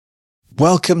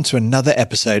Welcome to another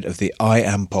episode of the I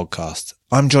Am podcast.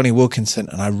 I'm Johnny Wilkinson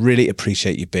and I really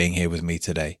appreciate you being here with me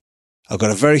today. I've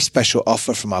got a very special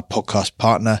offer from our podcast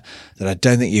partner that I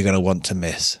don't think you're going to want to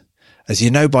miss. As you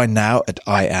know by now at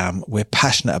I Am, we're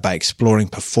passionate about exploring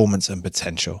performance and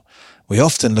potential. We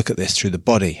often look at this through the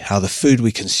body, how the food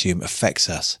we consume affects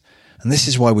us. And this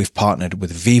is why we've partnered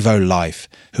with Vivo Life,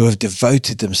 who have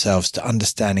devoted themselves to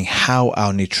understanding how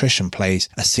our nutrition plays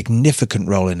a significant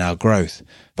role in our growth,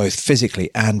 both physically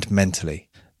and mentally.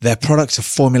 Their products are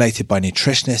formulated by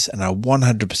nutritionists and are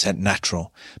 100%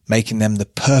 natural, making them the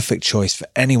perfect choice for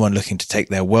anyone looking to take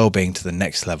their well-being to the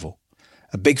next level.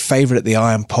 A big favourite at the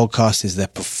I Am podcast is their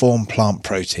Perform plant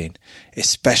protein,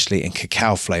 especially in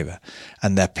cacao flavour,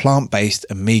 and their plant-based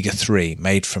omega-3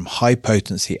 made from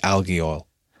high-potency algae oil.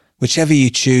 Whichever you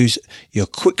choose, you'll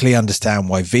quickly understand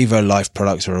why Vivo Life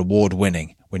products are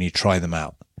award-winning when you try them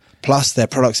out. Plus, their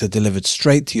products are delivered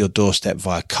straight to your doorstep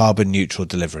via carbon-neutral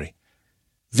delivery.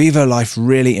 Vivo Life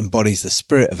really embodies the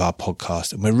spirit of our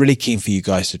podcast, and we're really keen for you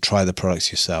guys to try the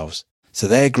products yourselves. So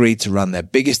they agreed to run their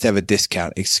biggest ever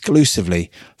discount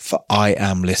exclusively for I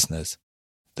Am listeners.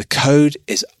 The code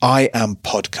is I Am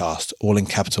Podcast, all in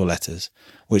capital letters,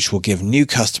 which will give new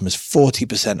customers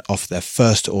 40% off their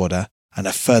first order and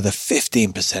a further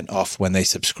 15% off when they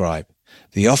subscribe.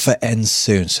 The offer ends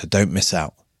soon, so don't miss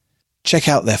out. Check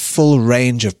out their full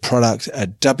range of products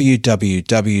at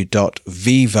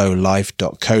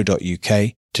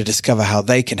www.vivolife.co.uk to discover how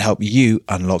they can help you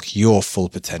unlock your full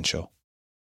potential.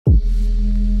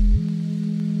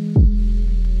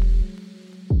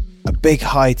 A big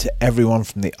hi to everyone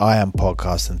from the I Am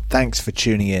podcast, and thanks for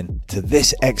tuning in to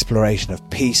this exploration of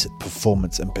peace,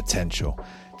 performance and potential.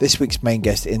 This week's main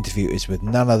guest interview is with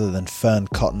none other than Fearne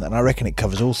Cotton, and I reckon it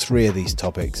covers all three of these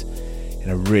topics in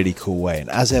a really cool way.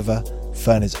 And as ever,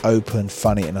 Fearne is open,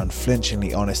 funny and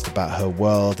unflinchingly honest about her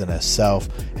world and herself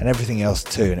and everything else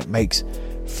too, and it makes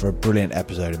for a brilliant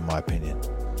episode in my opinion.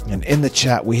 And in the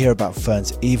chat we hear about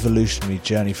Fearne's evolutionary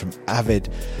journey from avid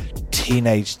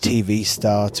teenage TV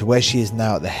star to where she is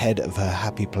now at the head of her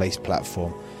Happy Place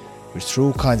platform, which through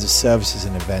all kinds of services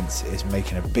and events is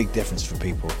making a big difference for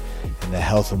people in their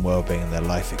health and well-being and their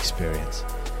life experience.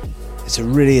 It's a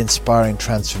really inspiring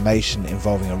transformation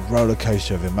involving a roller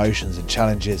coaster of emotions and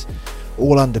challenges,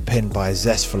 all underpinned by a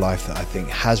zest for life that I think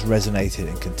has resonated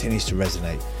and continues to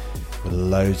resonate with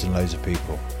loads and loads of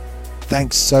people.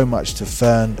 Thanks so much to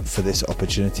Fearne for this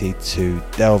opportunity to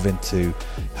delve into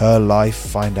her life,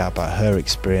 find out about her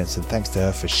experience, and thanks to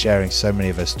her for sharing so many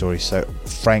of her stories so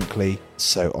frankly,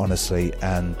 so honestly,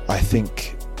 and I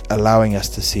think allowing us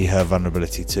to see her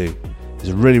vulnerability too. It's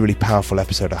a really, really powerful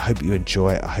episode. I hope you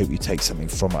enjoy it. I hope you take something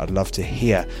from it. I'd love to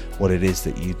hear what it is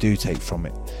that you do take from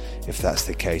it, if that's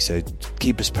the case. So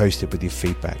keep us posted with your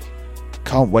feedback.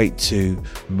 Can't wait to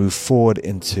move forward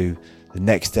into the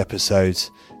next episodes.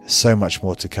 There's so much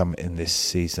more to come in this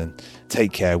season.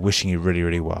 Take care. Wishing you really,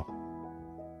 really well.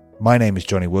 My name is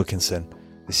Johnny Wilkinson.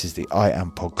 This is the I Am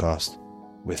podcast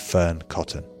with Fearne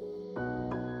Cotton.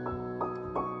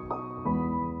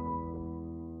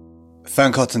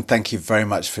 Fearne Cotton, thank you very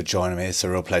much for joining me. It's a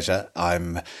real pleasure.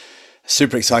 I'm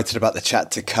super excited about the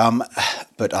chat to come,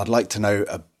 but I'd like to know,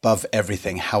 above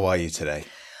everything, how are you today?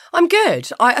 I'm good.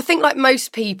 I think like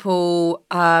most people,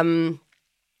 I've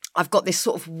got this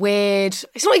sort of weird,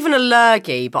 it's not even a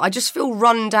lurgy, but I just feel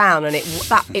run down and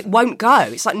it won't go.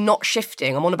 It's like not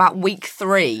shifting. I'm on about week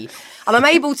 3 and I'm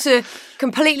able to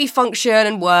completely function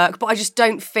and work, but I just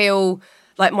don't feel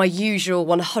like my usual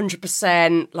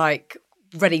 100% like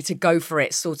ready to go for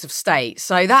it sort of state.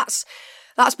 So that's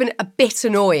been a bit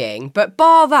annoying. But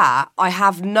bar that, I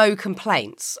have no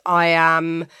complaints. I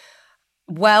am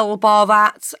well bar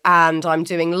that, and I'm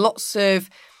doing lots of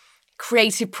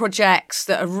creative projects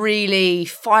that are really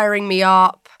firing me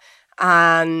up,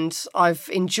 and I've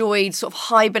enjoyed sort of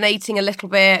hibernating a little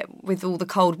bit with all the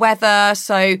cold weather.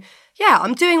 So yeah,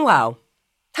 I'm doing well.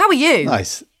 How are you?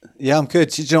 Nice. Yeah, I'm good.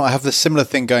 Do you know, I have the similar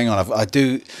thing going on.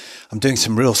 I'm doing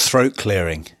some real throat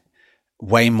clearing,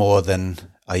 way more than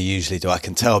I usually do. I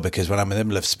can tell because when I'm in the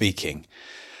middle of speaking,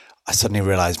 I suddenly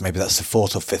realise maybe that's the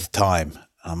 4th or 5th time.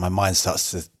 And my mind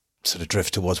starts to sort of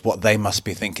drift towards what they must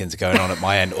be thinking is going on at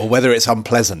my end, or whether it's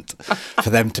unpleasant for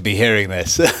them to be hearing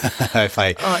this. I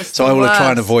will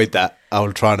try and avoid that. I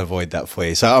will try and avoid that for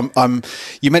you. So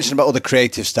you mentioned about all the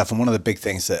creative stuff, and one of the big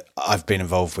things that I've been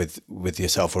involved with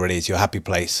yourself already is your Happy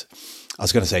Place. I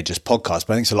was going to say just podcast,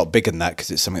 but I think it's a lot bigger than that because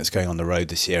it's something that's going on the road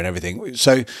this year and everything.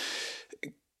 So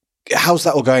how's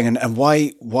that all going, and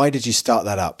why did you start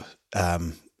that up?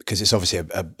 Because it's obviously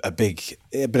a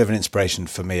bit of an inspiration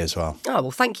for me as well. Oh,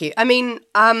 well, thank you. I mean,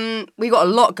 we've got a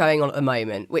lot going on at the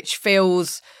moment, which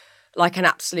feels like an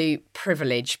absolute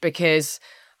privilege, because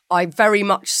I very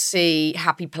much see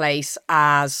Happy Place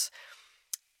as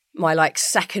my like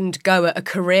second go at a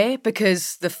career,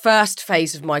 because the first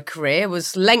phase of my career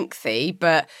was lengthy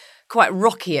but quite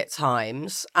rocky at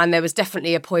times, and there was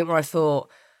definitely a point where I thought,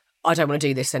 I don't want to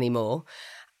do this anymore.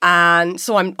 And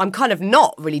so I'm kind of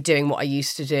not really doing what I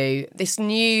used to do. This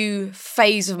new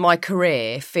phase of my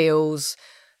career feels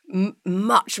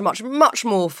much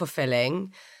more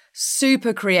fulfilling,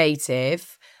 super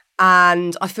creative,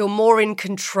 and I feel more in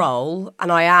control.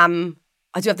 And I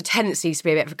do have the tendency to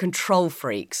be a bit of a control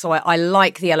freak. So I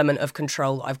like the element of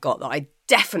control that I've got that I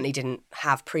definitely didn't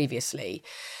have previously.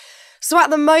 So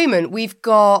at the moment, we've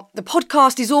got, the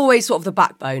podcast is always sort of the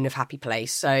backbone of Happy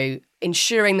Place. So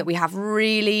ensuring that we have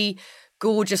really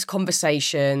gorgeous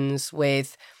conversations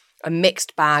with a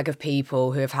mixed bag of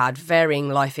people who have had varying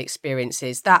life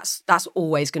experiences, that's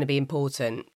always going to be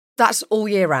important. That's all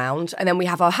year round. And then we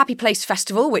have our Happy Place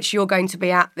Festival, which you're going to be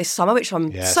at this summer, which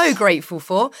I'm so grateful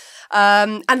for.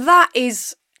 And that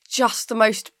is just the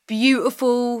most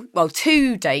beautiful,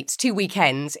 2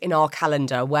 weekends in our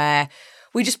calendar, where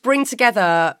we just bring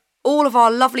together all of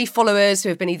our lovely followers who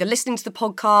have been either listening to the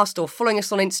podcast or following us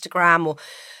on Instagram or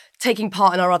taking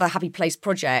part in our other Happy Place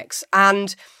projects.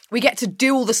 And we get to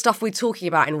do all the stuff we're talking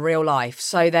about in real life.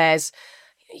 So there's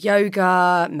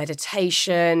yoga,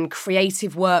 meditation,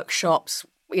 creative workshops,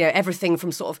 everything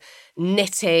from sort of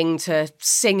knitting to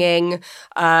singing.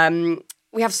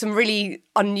 We have some really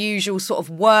unusual sort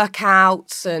of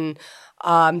workouts and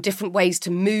different ways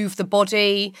to move the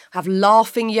body. Have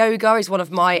laughing yoga is one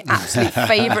of my absolute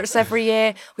favourites every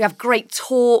year. We have great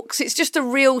talks. It's just a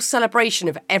real celebration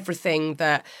of everything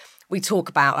that we talk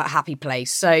about at Happy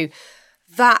Place. So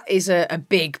that is a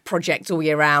big project all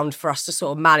year round for us to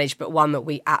sort of manage, but one that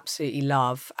we absolutely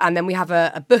love. And then we have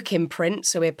a book imprint.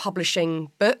 So we're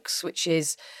publishing books, which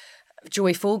is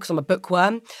joyful because I'm a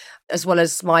bookworm, as well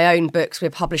as my own books. We're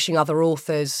publishing other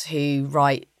authors who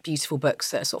write beautiful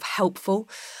books that are sort of helpful.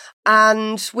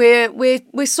 And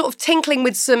we're sort of tinkling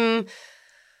with some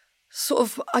sort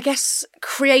of, I guess,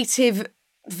 creative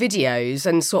videos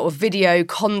and sort of video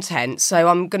content. So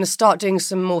I'm going to start doing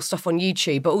some more stuff on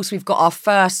YouTube, but also we've got our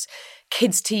first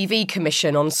kids TV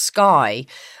commission on Sky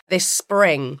this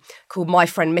spring called My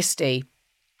Friend Misty.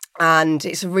 And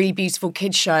it's a really beautiful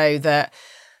kids show that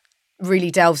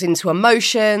really delves into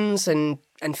emotions and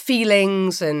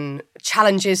feelings and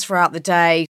challenges throughout the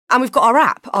day. And we've got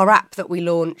our app that we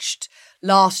launched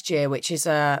last year, which is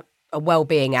a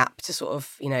well-being app to sort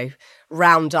of,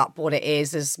 round up what it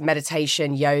is as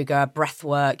meditation, yoga, breath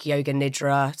work, yoga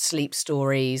nidra, sleep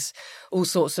stories, all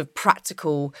sorts of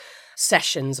practical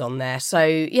sessions on there. So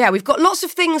yeah, we've got lots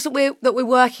of things that we're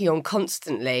working on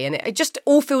constantly, and it just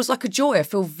all feels like a joy. I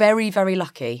feel very, very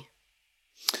lucky.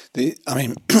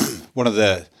 One of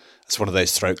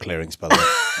those throat clearings, by the way.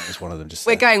 That was one of them.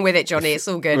 We're going with it, Johnny. It's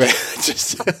all good.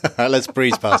 Let's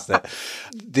breeze past it.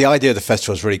 The idea of the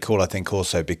festival is really cool, I think,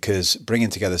 also because bringing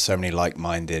together so many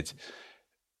like-minded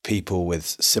people with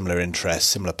similar interests,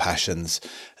 similar passions,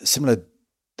 similar,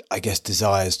 I guess,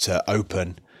 desires to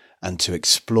open and to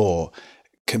explore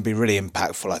can be really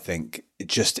impactful, I think.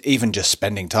 Just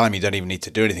spending time, you don't even need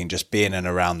to do anything, just being in and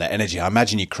around their energy. I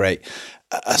imagine you create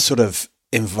a sort of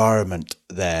environment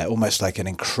there, almost like an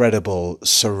incredible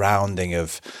surrounding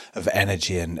of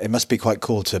energy, and it must be quite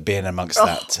cool to be in amongst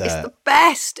that. It's the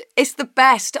best. It's the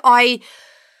best.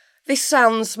 This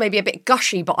sounds maybe a bit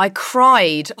gushy, but I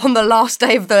cried on the last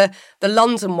day of the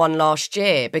London one last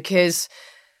year because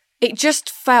it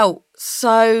just felt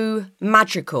so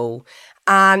magical.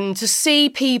 And to see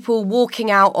people walking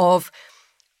out of,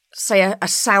 say, a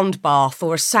sound bath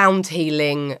or a sound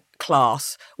healing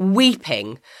class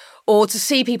weeping, or to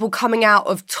see people coming out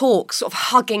of talks sort of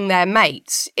hugging their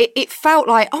mates, it felt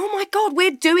like, oh my God,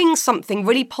 we're doing something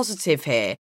really positive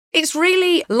here. It's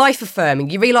really life-affirming.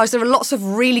 You realise there are lots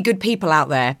of really good people out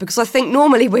there, because I think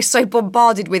normally we're so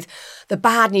bombarded with the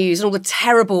bad news and all the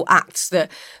terrible acts that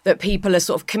people are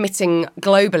sort of committing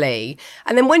globally.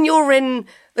 And then when you're in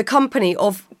the company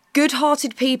of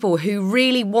good-hearted people who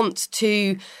really want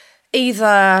to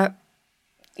either,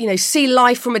 see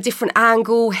life from a different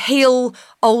angle, heal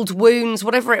old wounds,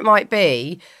 whatever it might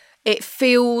be, it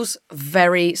feels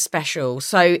very special.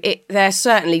 So there are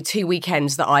certainly 2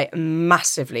 weekends that I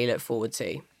massively look forward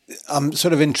to. I'm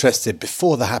sort of interested,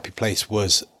 before the Happy Place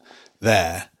was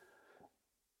there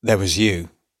was you.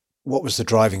 What was the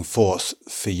driving force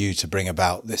for you to bring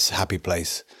about this Happy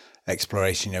Place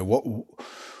exploration? What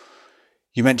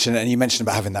you mentioned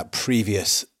about having that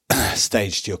previous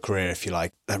stage to your career, if you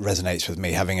like. That resonates with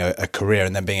me, having a career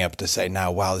and then being able to say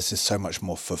now, wow, this is so much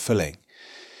more fulfilling.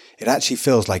 it actually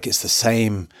feels like it's the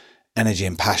same energy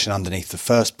and passion underneath the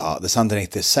first part that's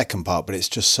underneath this second part, but it's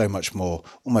just so much more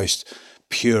almost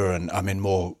pure, and I'm in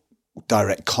more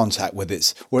direct contact with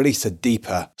its, or at least a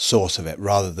deeper source of it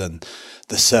rather than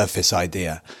the surface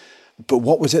idea. But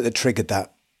what was it that triggered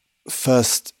that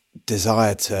first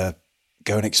desire to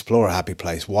go and explore a happy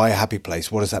place? Why a happy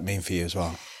place? What does that mean for you as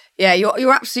well? Yeah,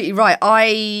 you're absolutely right.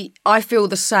 I feel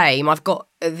the same. I've got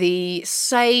the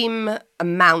same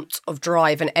amount of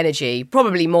drive and energy,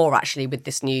 probably more actually with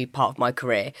this new part of my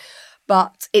career.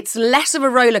 But it's less of a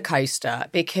roller coaster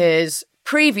because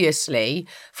previously,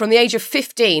 from the age of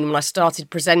 15 when I started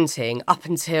presenting up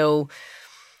until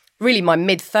really my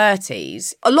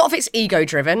mid-30s, a lot of it's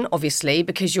ego-driven, obviously,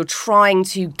 because you're trying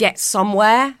to get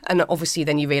somewhere. And obviously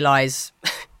then you realise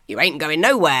you ain't going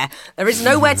nowhere. There is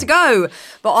nowhere to go.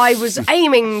 But I was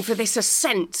aiming for this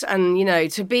ascent and,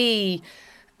 to be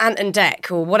Ant and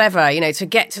Dec or whatever, to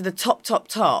get to the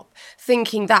top,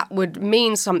 thinking that would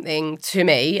mean something to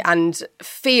me and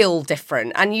feel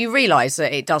different. And you realise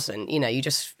that it doesn't, you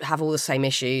just have all the same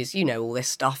issues, all this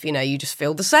stuff, you just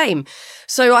feel the same.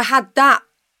 So I had that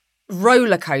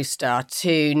roller coaster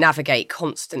to navigate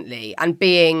constantly, and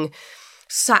being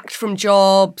sacked from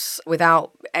jobs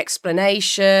without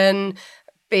explanation,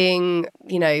 being,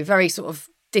 very sort of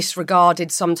disregarded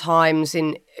sometimes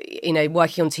in,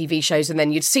 working on TV shows, and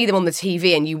then you'd see them on the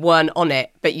TV and you weren't on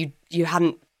it, but you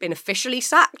hadn't been officially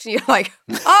sacked. And you're like,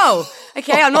 oh,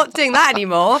 okay, I'm not doing that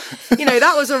anymore.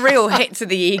 That was a real hit to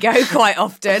the ego quite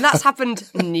often. That's happened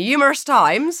numerous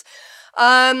times.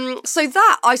 So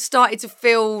that I started to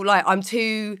feel like I'm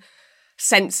too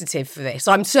sensitive for this.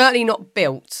 I'm certainly not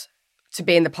built to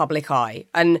be in the public eye.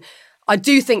 And I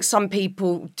do think some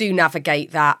people do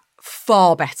navigate that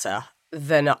far better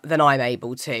than I'm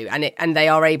able to. And they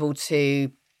are able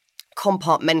to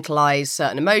compartmentalize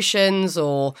certain emotions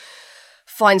or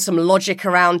find some logic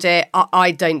around it.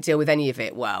 I don't deal with any of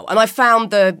it well. And I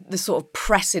found the sort of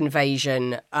press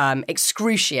invasion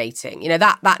excruciating.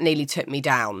 That nearly took me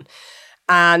down.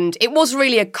 And it was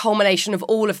really a culmination of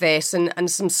all of this and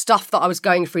some stuff that I was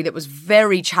going through that was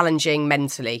very challenging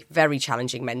mentally,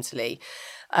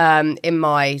 in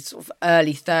my sort of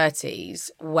early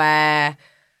 30s, where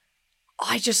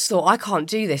I just thought, I can't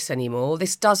do this anymore.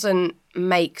 This doesn't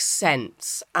make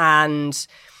sense. And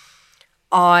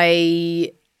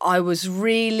I was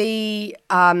really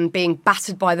being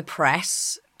battered by the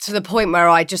press to the point where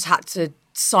I just had to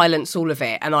silence all of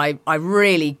it, and I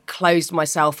really closed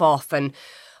myself off, and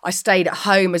I stayed at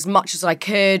home as much as I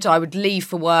could. I would leave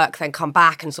for work, then come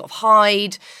back and sort of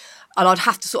hide, and I'd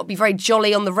have to sort of be very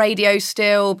jolly on the radio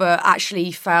still, but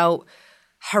actually felt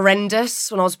horrendous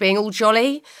when I was being all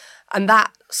jolly, and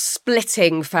that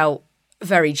splitting felt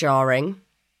very jarring.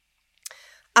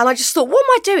 And I just thought, what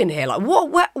am I doing here? Like,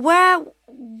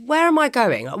 where am I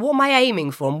going? Like, what am I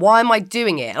aiming for, and why am I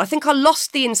doing it? And I think I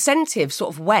lost the incentive,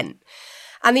 sort of went.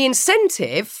 And the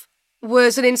incentive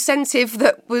was an incentive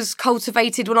that was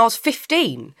cultivated when I was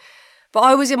 15. But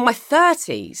I was in my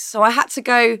 30s. So I had to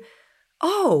go,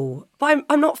 oh, but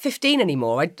I'm not 15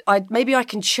 anymore. Maybe I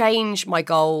can change my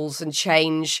goals and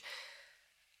change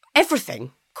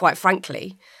everything, quite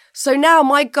frankly. So now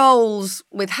my goals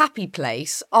with Happy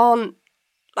Place aren't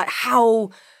like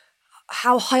how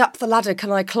high up the ladder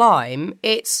can I climb?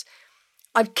 It's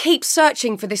I keep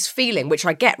searching for this feeling, which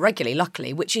I get regularly,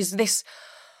 luckily, which is this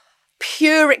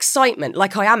pure excitement,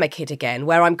 like I am a kid again,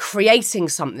 where I'm creating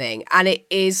something and it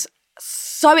is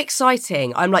so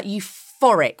exciting. I'm like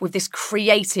euphoric with this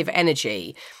creative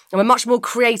energy. I'm a much more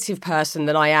creative person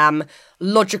than I am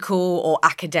logical or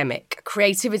academic.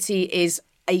 Creativity is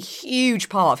a huge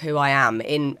part of who I am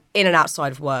in and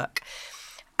outside of work.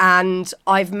 And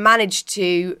I've managed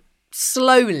to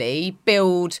slowly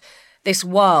build this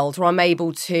world where I'm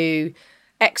able to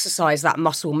exercise that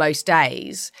muscle most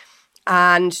days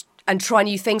and try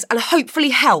new things and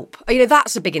hopefully help.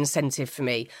 That's a big incentive for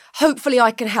me. Hopefully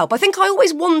I can help. I think I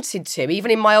always wanted to,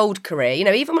 even in my old career.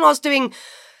 Even when I was doing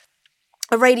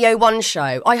a Radio 1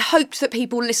 show, I hoped that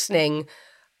people listening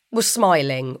were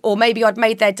smiling, or maybe I'd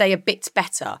made their day a bit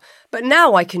better. But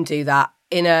now I can do that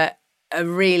in a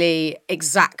really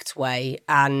exact way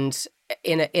and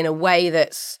in a way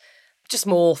that's just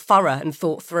more thorough and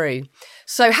thought through.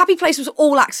 So Happy Place was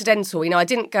all accidental. I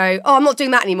didn't go, oh, I'm not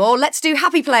doing that anymore. Let's do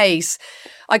Happy Place.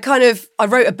 I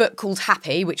wrote a book called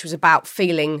Happy, which was about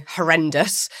feeling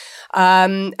horrendous.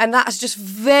 And that has just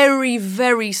very,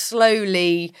 very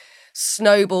slowly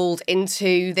snowballed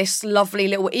into this lovely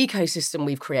little ecosystem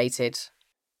we've created.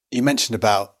 You mentioned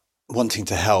about wanting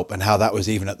to help and how that was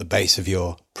even at the base of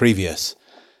your previous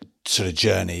sort of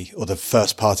journey, or the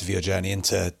first part of your journey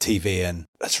into TV. And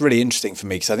that's really interesting for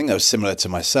me, because I think that was similar to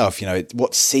myself.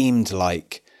 What seemed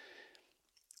like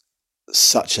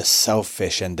such a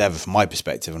selfish endeavor from my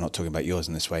perspective, I'm not talking about yours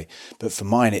in this way, but for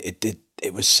mine,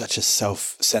 it was such a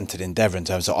self-centered endeavor in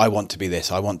terms of, I want to be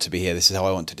this, I want to be here, this is how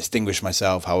I want to distinguish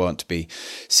myself, how I want to be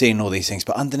seen, all these things.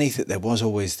 But underneath it, there was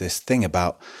always this thing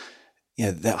about,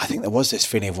 I think there was this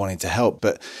feeling of wanting to help.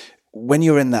 But when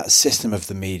you're in that system of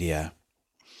the media,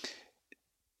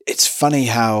 it's funny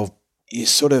how you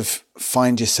sort of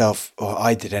find yourself, or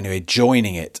I did anyway,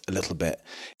 joining it a little bit.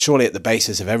 Surely at the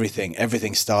basis of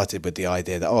everything started with the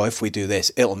idea that, if we do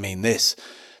this, it'll mean this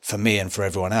for me and for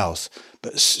everyone else.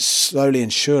 But slowly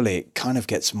and surely, it kind of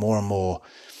gets more and more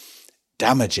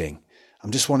damaging.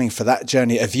 I'm just wondering, for that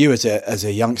journey of you as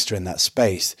a youngster in that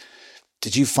space,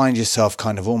 did you find yourself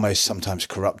kind of almost sometimes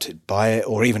corrupted by it?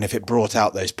 Or even if it brought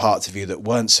out those parts of you that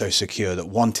weren't so secure, that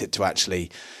wanted to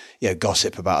actually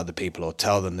gossip about other people or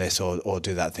tell them this or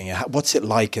do that thing? What's it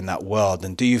like in that world?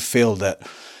 And do you feel that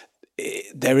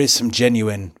there is some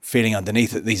genuine feeling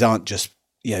underneath that these aren't just,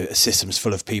 systems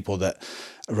full of people that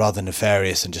are rather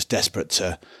nefarious and just desperate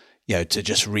to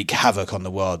just wreak havoc on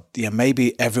the world?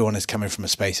 Maybe everyone is coming from a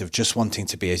space of just wanting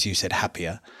to be, as you said,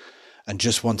 happier, and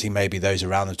just wanting maybe those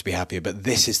around them to be happier, but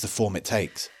this is the form it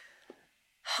takes.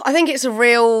 I think it's a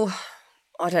real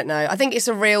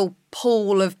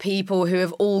pool of people who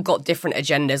have all got different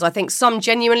agendas. I think some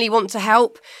genuinely want to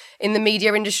help in the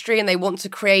media industry, and they want to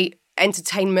create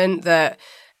entertainment that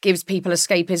gives people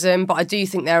escapism. But I do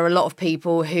think there are a lot of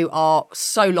people who are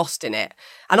so lost in it.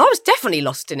 And I was definitely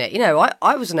lost in it.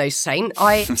 I was no saint.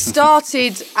 I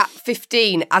started at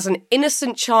 15 as an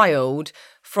innocent child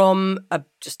from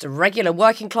just a regular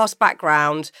working class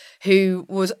background who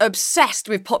was obsessed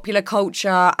with popular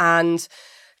culture and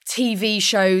TV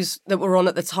shows that were on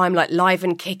at the time, like Live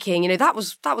and Kicking. That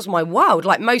was my world.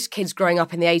 Like most kids growing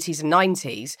up in the 80s and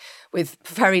 90s with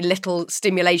very little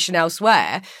stimulation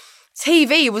elsewhere,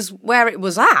 TV was where it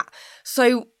was at.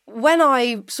 So when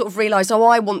I sort of realised,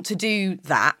 I want to do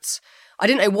that, I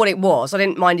didn't know what it was. I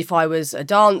didn't mind if I was a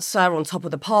dancer on Top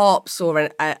of the Pops or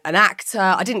an actor.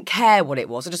 I didn't care what it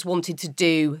was. I just wanted to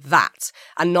do that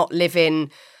and not live in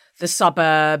the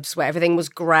suburbs where everything was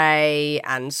grey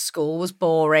and school was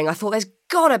boring. I thought, there's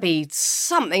got to be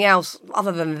something else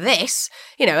other than this,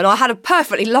 and I had a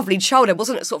perfectly lovely childhood. I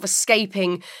wasn't sort of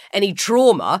escaping any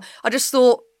trauma. I just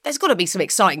thought, there's got to be some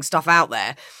exciting stuff out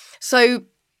there. So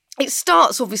it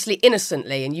starts obviously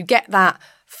innocently, and you get that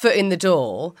foot in the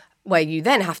door where you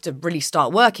then have to really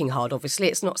start working hard. Obviously,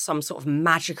 it's not some sort of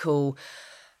magical,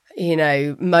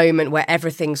 moment where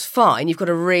everything's fine. You've got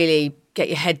to really get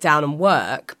your head down and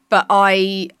work. But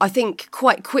I think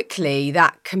quite quickly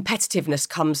that competitiveness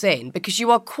comes in, because you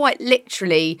are quite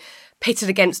literally pitted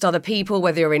against other people,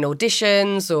 whether you're in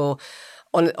auditions or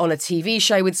on a TV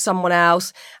show with someone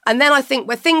else. And then I think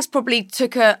where things probably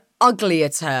took a uglier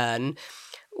turn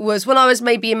was when I was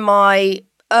maybe in my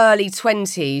early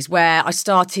 20s, where I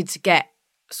started to get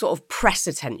sort of press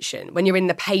attention when you're in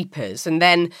the papers, and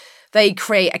then they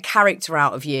create a character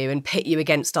out of you and pit you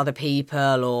against other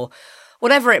people or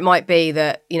whatever it might be,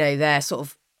 that, they're sort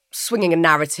of swinging a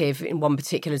narrative in one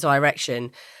particular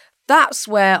direction. That's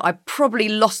where I probably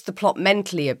lost the plot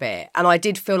mentally a bit. And I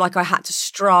did feel like I had to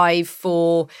strive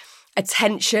for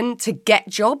attention to get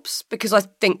jobs, because I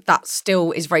think that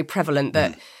still is very prevalent,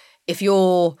 that if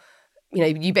you're,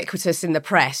 ubiquitous in the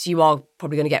press, you are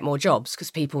probably going to get more jobs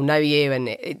because people know you, and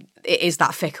it is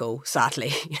that fickle,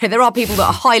 sadly. There are people that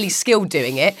are highly skilled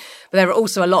doing it, but there are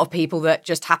also a lot of people that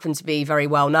just happen to be very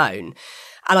well known.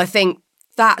 And I think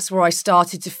that's where I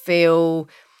started to feel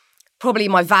probably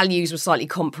my values were slightly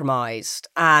compromised,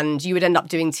 and you would end up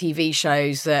doing TV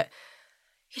shows that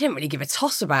you didn't really give a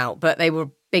toss about, but they were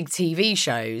big TV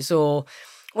shows or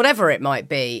whatever it might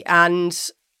be. And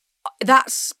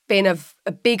that's been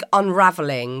a big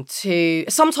unravelling to...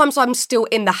 Sometimes I'm still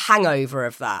in the hangover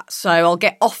of that. So I'll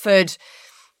get offered,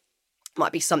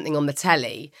 might be something on the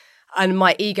telly, and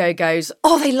my ego goes,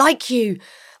 they like you.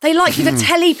 They like you. The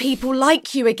telly people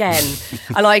like you again.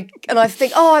 and I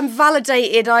think, I'm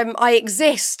validated. I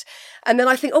exist. And then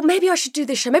I think, maybe I should do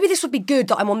this show. Maybe this would be good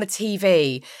that I'm on the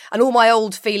TV. And all my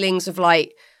old feelings of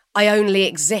like, I only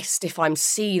exist if I'm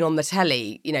seen on the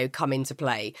telly, come into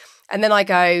play. And then I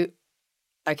go,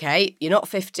 okay, you're not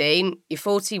 15, you're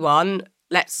 41.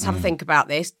 Let's have a think about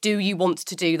this. Do you want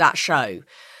to do that show?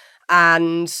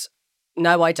 And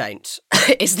no, I don't,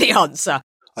 is the answer.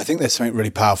 I think there's something really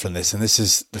powerful in this, and this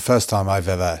is the first time I've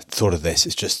ever thought of this.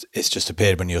 It's just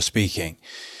appeared when you're speaking.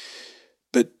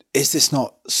 But is this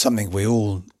not something we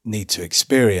all need to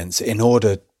experience in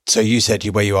order So you said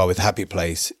where you are with Happy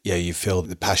Place, you feel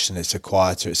the passion, it's a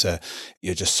quieter,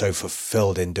 you're just so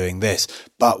fulfilled in doing this.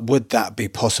 But would that be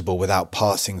possible without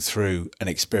passing through an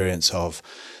experience of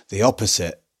the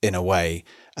opposite in a way?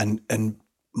 And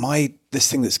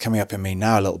this thing that's coming up in me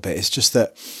now a little bit is just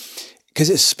that, because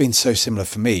it's been so similar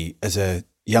for me as a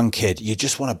young kid, you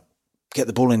just want to get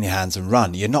the ball in your hands and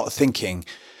run. You're not thinking,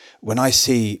 when I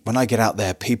get out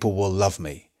there, people will love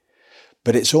me.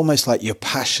 But it's almost like your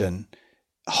passion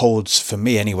holds, for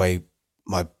me anyway,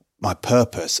 my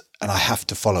purpose, and I have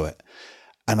to follow it.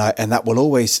 And that will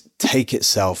always take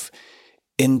itself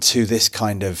into this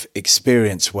kind of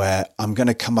experience where I'm going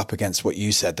to come up against what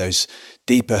you said, those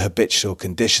deeper habitual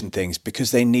conditioned things, because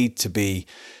they need to be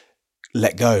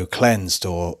let go, cleansed,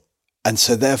 and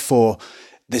so therefore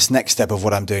this next step of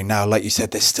what I'm doing now, like you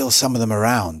said, there's still some of them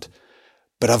around,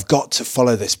 but I've got to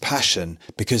follow this passion,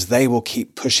 because they will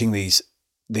keep pushing these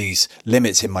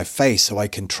limits in my face, so I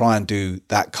can try and do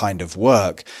that kind of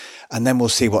work. And then we'll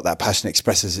see what that passion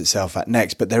expresses itself at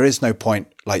next. But there is no point,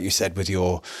 like you said, with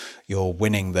your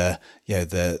winning the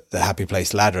Happy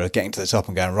Place ladder, getting to the top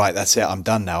and going, right, that's it, I'm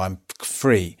done now, I'm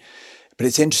free. But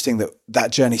it's interesting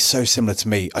that journey is so similar to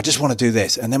me. I just want to do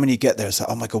this. And then when you get there, it's like,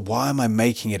 oh my God, why am I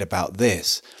making it about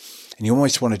this? And you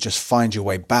almost want to just find your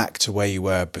way back to where you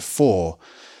were before.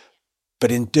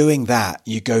 But in doing that,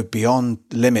 you go beyond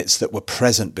limits that were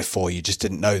present before, you just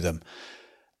didn't know them.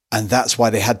 And that's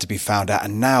why they had to be found out.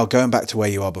 And now going back to where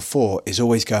you are before is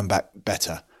always going back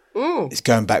better. It's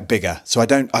going back bigger. So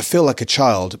I feel like a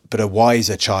child, but a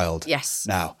wiser child. Yes.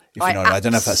 Now, if you know what I mean. I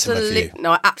don't know if that's similar for you.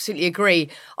 No, I absolutely agree.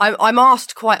 I'm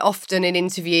asked quite often in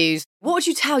interviews, what would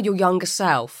you tell your younger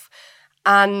self?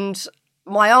 And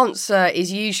my answer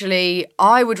is usually,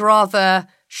 I would rather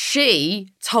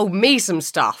she told me some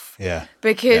stuff. Yeah.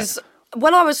 Because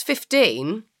when I was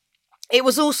 15, it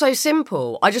was all so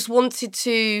simple. I just wanted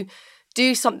to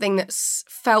do something that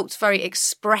felt very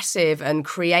expressive and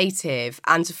creative,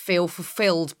 and to feel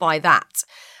fulfilled by that.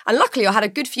 And luckily I had a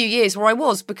good few years where I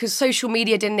was, because social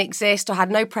media didn't exist. I had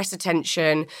no press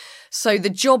attention. So the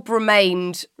job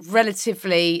remained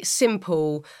relatively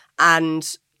simple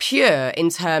and pure in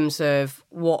terms of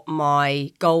what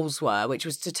my goals were, which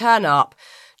was to turn up,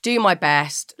 do my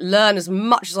best, learn as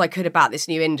much as I could about this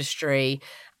new industry,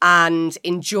 and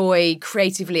enjoy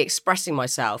creatively expressing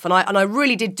myself. And I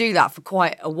really did do that for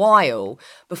quite a while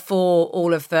before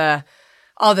all of the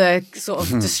other sort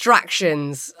of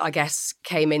distractions, I guess,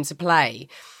 came into play.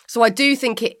 So I do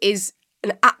think it is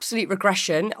an absolute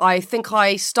regression. I think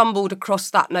I stumbled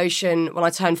across that notion when I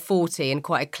turned 40 in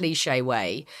quite a cliche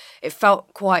way. It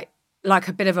felt quite like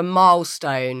a bit of a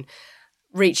milestone,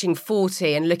 reaching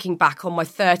 40 and looking back on my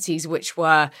 30s, which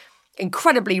were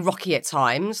incredibly rocky at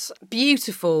times,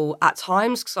 beautiful at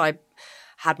times, because I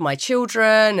had my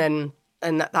children,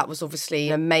 and that was obviously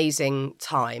an amazing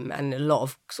time and a lot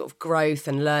of sort of growth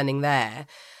and learning there.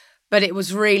 But it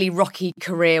was really rocky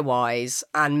career-wise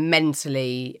and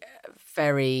mentally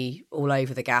very all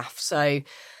over the gaff. So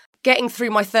getting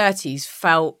through my 30s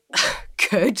felt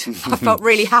good. I felt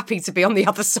really happy to be on the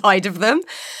other side of them.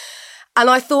 And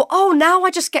I thought, oh, now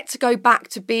I just get to go back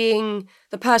to being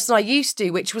the person I used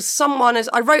to, which was someone, as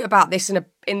I wrote about this in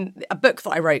a book that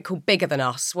I wrote called Bigger Than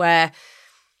Us, where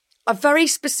I very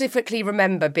specifically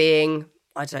remember being,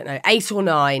 8 or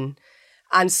 9,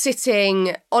 and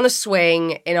sitting on a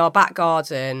swing in our back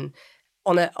garden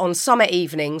on summer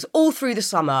evenings, all through the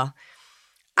summer,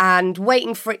 and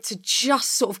waiting for it to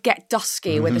just sort of get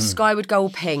dusky where the sky would go all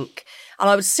pink. And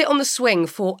I would sit on the swing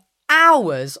for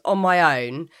hours on my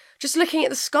own, just looking at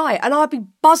the sky, and I'd be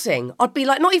buzzing. I'd be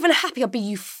like, not even happy, I'd be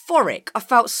euphoric. I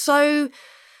felt so,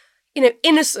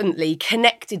 innocently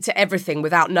connected to everything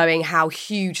without knowing how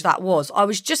huge that was. I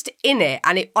was just in it,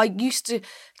 and I used to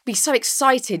be so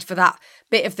excited for that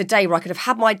bit of the day where I could have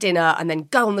had my dinner and then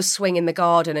go on the swing in the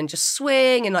garden and just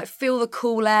swing and feel the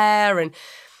cool air. And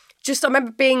just, I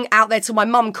remember being out there till my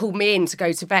mum called me in to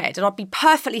go to bed, and I'd be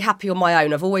perfectly happy on my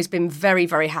own. I've always been very,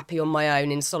 very happy on my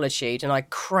own in solitude, and I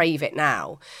crave it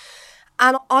now.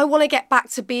 And I want to get back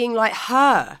to being like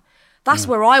her. That's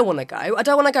where I want to go. I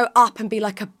don't want to go up and be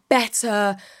like a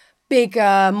better,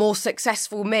 bigger, more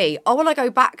successful me. I want to go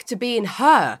back to being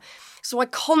her. So I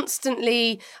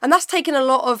constantly, and that's taken a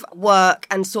lot of work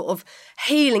and sort of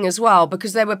healing as well,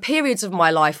 because there were periods of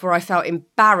my life where I felt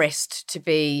embarrassed to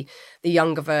be the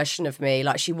younger version of me,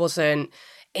 like she wasn't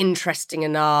interesting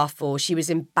enough, or she was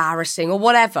embarrassing, or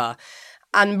whatever,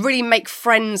 and really make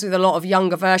friends with a lot of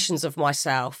younger versions of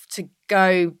myself to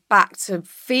go back to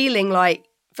feeling like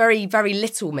very, very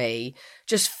little me,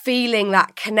 just feeling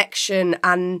that connection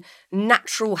and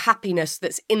natural happiness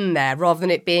that's in there, rather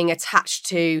than it being attached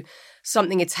to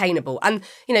something attainable. And,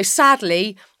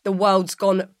 sadly, the world's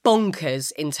gone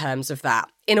bonkers in terms of that,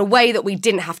 in a way that we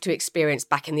didn't have to experience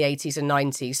back in the 80s and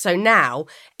 90s. So now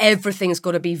everything's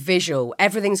got to be visual,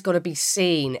 everything's got to be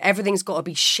seen, everything's got to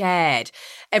be shared,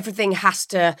 everything has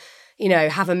to,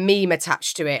 have a meme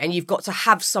attached to it, and you've got to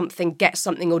have something, get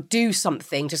something, or do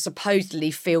something to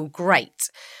supposedly feel great.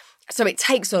 So it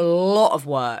takes a lot of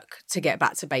work to get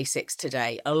back to basics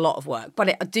today, a lot of work.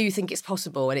 But I do think it's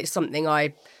possible, and it's something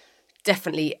I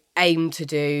definitely aim to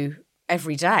do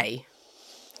every day.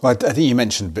 Well, I think you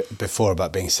mentioned before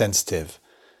about being sensitive.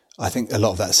 I think a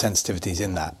lot of that sensitivity is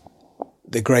in that.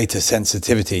 The greater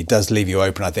sensitivity does leave you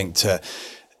open, I think, to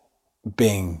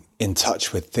being in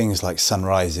touch with things like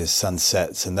sunrises,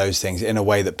 sunsets, and those things in a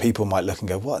way that people might look and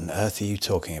go, what on earth are you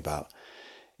talking about?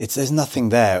 There's nothing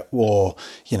there, or,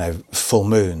 full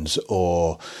moons,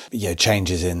 or,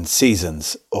 changes in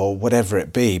seasons, or whatever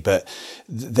it be. But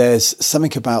there's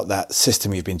something about that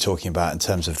system you've been talking about in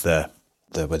terms of the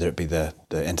whether it be the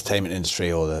entertainment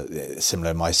industry or the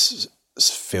similar in my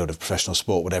field of professional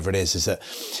sport, whatever it is that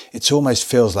it almost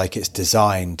feels like it's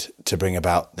designed to bring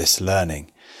about this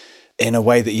learning in a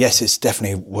way that, yes, it's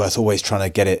definitely worth always trying to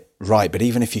get it right. But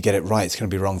even if you get it right, it's going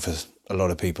to be wrong for a lot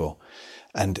of people.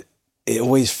 And it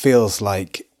always feels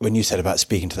like, when you said about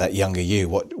speaking to that younger you,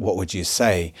 what would you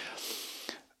say?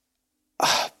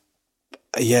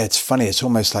 Yeah, it's funny. It's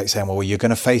almost like saying, well, you're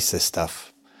going to face this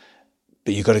stuff,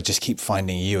 but you've got to just keep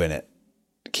finding you in it.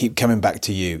 Keep coming back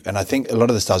to you. And I think a lot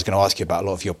of the stuff I was going to ask you about, a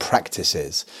lot of your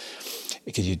practices,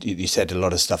 because you said a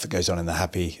lot of stuff that goes on in the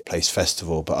Happy Place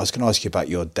Festival, but I was going to ask you about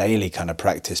your daily kind of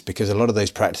practice, because a lot of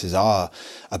those practices are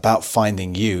about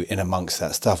finding you in amongst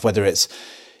that stuff, whether it's,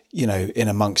 in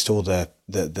amongst all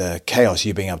the chaos,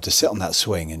 you being able to sit on that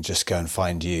swing and just go and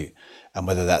find you. And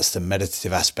whether that's the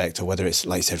meditative aspect, or whether it's,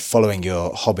 like you said, following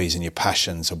your hobbies and your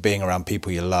passions, or being around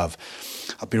people you love.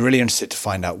 I'd be really interested to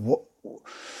find out what,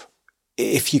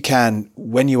 if you can,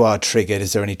 when you are triggered,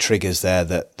 is there any triggers there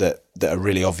that are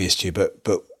really obvious to you? But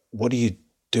what do you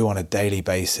do on a daily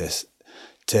basis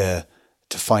to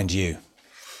find you?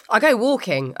 I go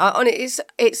walking.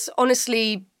 It's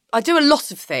honestly, I do a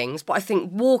lot of things, but I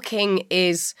think walking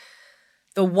is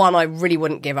the one I really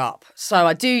wouldn't give up. So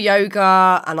I do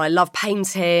yoga, and I love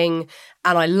painting,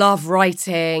 and I love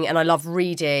writing, and I love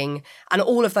reading, and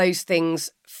all of those things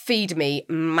feed me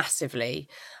massively.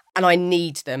 And I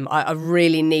need them. I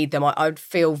really need them. I would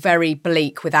feel very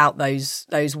bleak without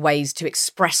those ways to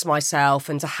express myself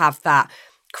and to have that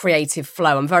creative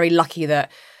flow. I'm very lucky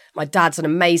that my dad's an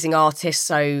amazing artist,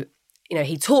 so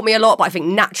he taught me a lot, but I think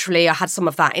naturally I had some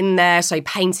of that in there. So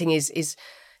painting is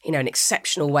an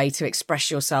exceptional way to express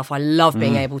yourself. I love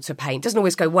being able to paint. Doesn't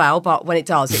always go well, but when it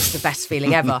does, it's the best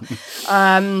feeling ever.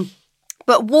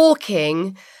 But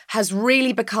walking has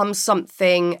really become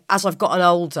something, as I've gotten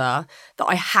older, that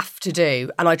I have to do.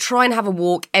 And I try and have a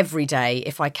walk every day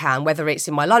if I can, whether it's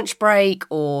in my lunch break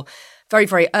or very,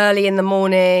 very early in the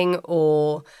morning,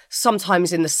 or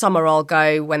sometimes in the summer I'll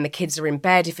go when the kids are in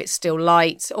bed if it's still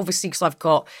light. Obviously, because I've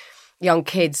got young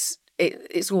kids,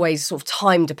 it's always sort of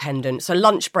time dependent. So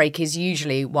lunch break is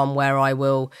usually one where I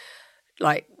will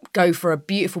go for a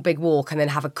beautiful big walk and then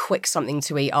have a quick something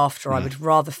to eat after. I would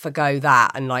rather forgo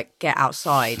that and get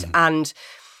outside. And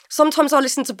sometimes I'll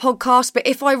listen to podcasts, but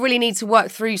if I really need to work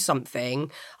through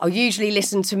something, I'll usually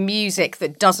listen to music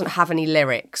that doesn't have any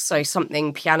lyrics. So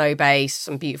something piano based,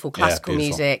 some beautiful classical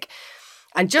music,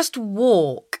 and just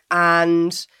walk.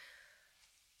 And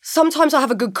sometimes I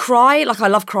have a good cry. I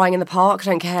love crying in the park.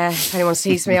 I don't care if anyone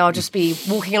sees me. I'll just be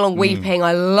walking along weeping.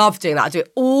 I love doing that. I do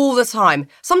it all the time.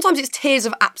 Sometimes it's tears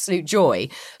of absolute joy.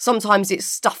 Sometimes it's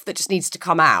stuff that just needs to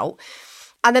come out.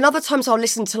 And then other times I'll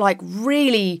listen to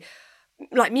really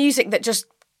music that just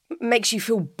makes you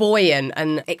feel buoyant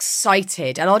and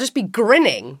excited. And I'll just be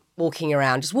grinning, walking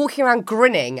around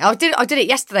grinning. I did it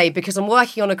yesterday because I'm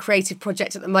working on a creative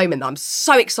project at the moment that I'm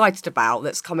so excited about,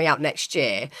 that's coming out next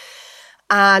year.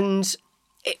 And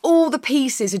all the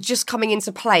pieces are just coming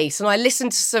into place. And I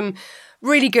listened to some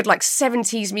really good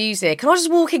 70s music, and I was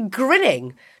just walking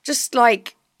grinning, just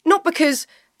not because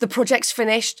the project's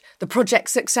finished, the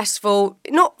project's successful,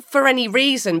 not for any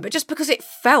reason, but just because it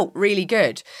felt really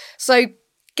good. So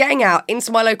getting out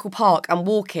into my local park and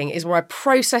walking is where I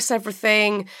process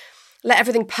everything, let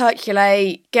everything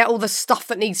percolate, get all the stuff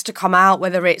that needs to come out,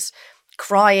 whether it's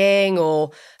crying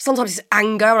or sometimes it's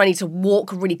anger and I need to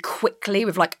walk really quickly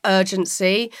with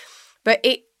urgency. But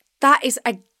that is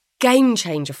a game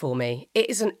changer for me.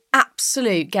 It is an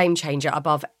absolute game changer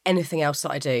above anything else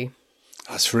that I do.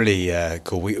 That's really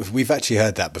cool. We've actually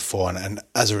heard that before, and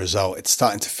as a result, it's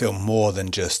starting to feel more than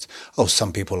just, oh,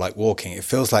 some people like walking. It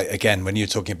feels like, again, when you're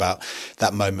talking about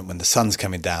that moment when the sun's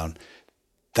coming down,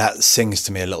 that sings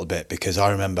to me a little bit, because I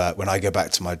remember when I go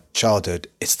back to my childhood,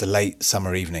 it's the late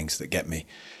summer evenings that get me.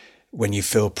 When you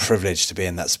feel privileged to be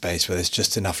in that space where there's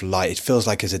just enough light, it feels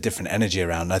like there's a different energy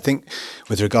around. And I think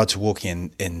with regard to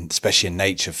walking in especially in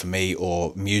nature for me,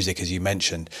 or music, as you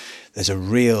mentioned, there's a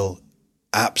real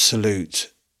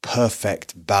absolute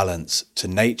perfect balance to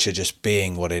nature just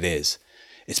being what it is.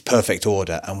 It's perfect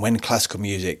order. And when classical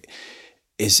music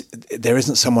there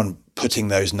isn't someone putting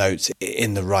those notes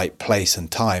in the right place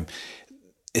and time.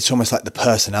 It's almost like the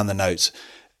person and the notes,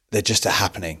 they're just a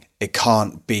happening. It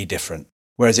can't be different.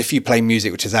 Whereas if you play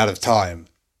music which is out of time,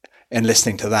 and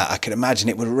listening to that, I can imagine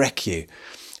it would wreck you.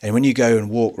 And when you go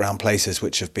and walk around places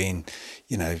which have been,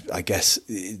 I guess,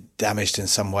 damaged in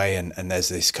some way, and there's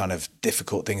this kind of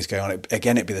difficult things going on,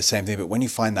 again, it'd be the same thing. But when you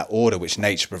find that order which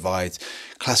nature provides,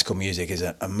 classical music is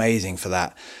amazing for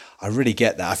that. I really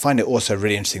get that. I find it also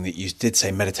really interesting that you did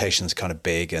say meditation's kind of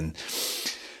big, and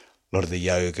a lot of the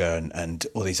yoga and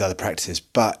all these other practices.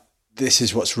 But this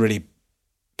is what's really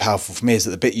powerful for me, is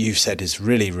that the bit you've said is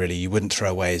really, really, you wouldn't throw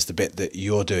away, is the bit that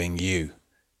you're doing you.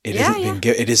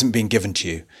 It isn't being given to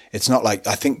you. It's not like,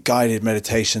 I think guided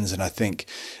meditations and I think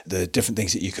the different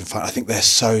things that you can find, I think they're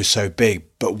so, so big.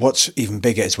 But what's even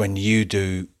bigger is when you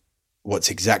do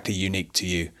what's exactly unique to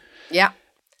you. Yeah.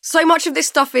 So much of this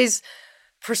stuff is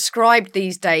prescribed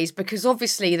these days because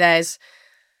obviously there's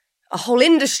a whole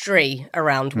industry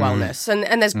around wellness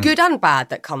and there's good and bad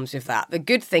that comes with that. The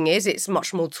good thing is it's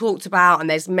much more talked about, and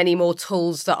there's many more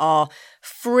tools that are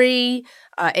free,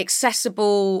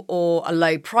 accessible, or a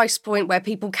low price point where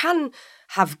people can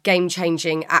have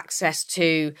game-changing access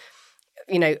to,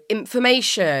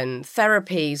 information,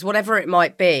 therapies, whatever it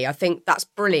might be. I think that's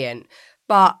brilliant.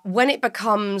 But when it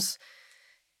becomes,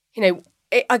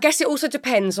 I guess it also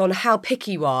depends on how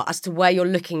picky you are as to where you're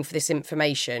looking for this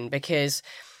information, because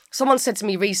someone said to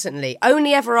me recently,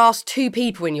 only ever ask 2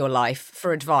 people in your life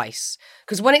for advice.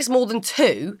 Because when it's more than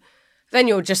 2, then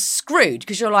you're just screwed,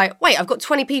 because you're like, wait, I've got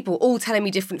 20 people all telling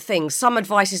me different things. Some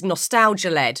advice is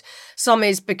nostalgia-led. Some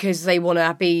is because they want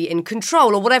to be in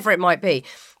control or whatever it might be.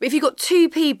 But if you've got 2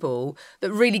 people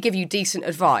that really give you decent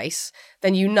advice,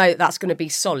 then you know that that's going to be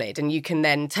solid and you can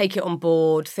then take it on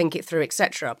board, think it through,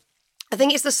 etc. I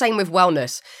think it's the same with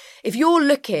wellness. If you're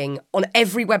looking on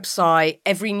every website,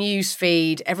 every news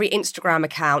feed, every Instagram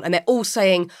account, and they're all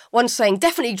saying, one saying,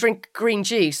 definitely drink green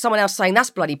juice, someone else saying, that's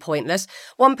bloody pointless,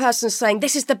 one person saying,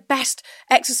 this is the best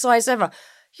exercise ever.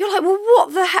 You're like, well,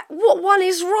 what the heck? What one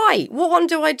is right? What one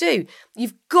do I do?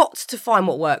 You've got to find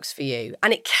what works for you,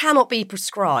 and it cannot be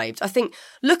prescribed. I think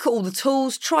look at all the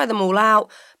tools, try them all out,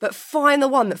 but find the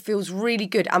one that feels really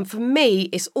good. And for me,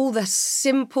 it's all the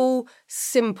simple,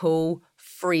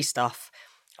 free stuff,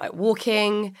 like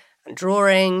walking and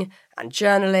drawing and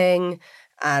journaling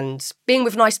and being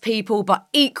with nice people, but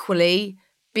equally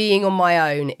being on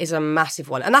my own is a massive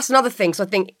one. And that's another thing. So I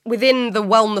think within the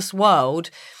wellness world,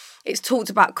 it's talked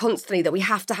about constantly that we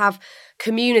have to have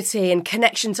community and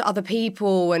connection to other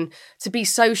people and to be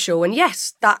social. And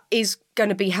yes, that is going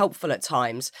to be helpful at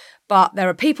times. But there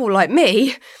are people like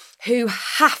me who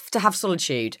have to have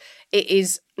solitude. It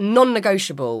is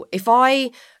non-negotiable. If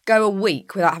I go a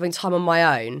week without having time on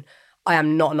my own, I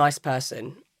am not a nice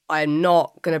person. I am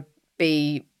not going to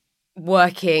be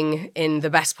working in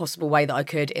the best possible way that I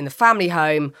could in the family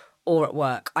home or at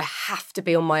work. I have to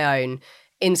be on my own,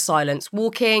 in silence,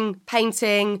 walking,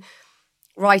 painting,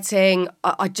 writing.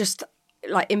 I just,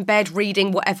 like in bed,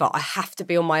 reading, whatever. I have to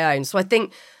be on my own. So I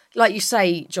think, like you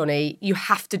say, Johnny, you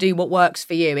have to do what works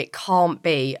for you. It can't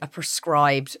be a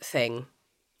prescribed thing.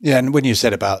 Yeah, and when you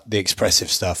said about the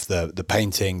expressive stuff, the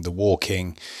painting, the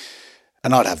walking,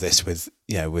 and I'd have this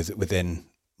within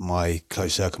my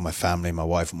close circle, my family, my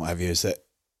wife and what have you, is that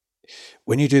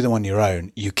when you do them on your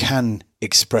own, you can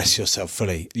express yourself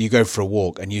fully. You go for a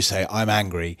walk and you say, I'm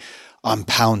angry, I'm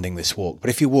pounding this walk. But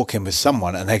if you walk in with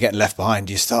someone and they're getting left behind,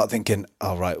 you start thinking,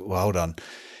 oh, right, well, hold on.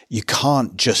 You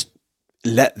can't just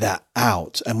let that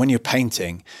out. And when you're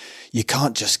painting, you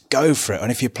can't just go for it.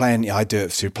 And if you're playing, I do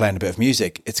it through playing a bit of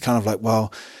music. It's kind of like,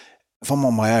 well, if I'm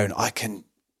on my own, I can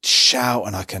shout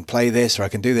and I can play this or I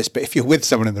can do this. But if you're with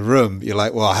someone in the room, you're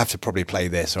like, well, I have to probably play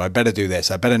this, or I better do this.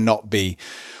 I better not be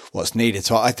what's needed.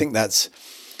 So I think that's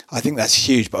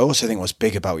huge. But I also think what's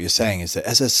big about what you're saying is that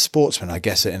as a sportsman, I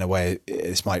guess in a way,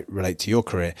 this might relate to your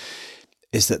career,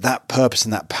 is that purpose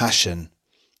and that passion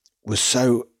was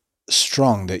so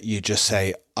strong that you just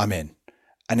say, I'm in.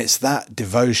 And it's that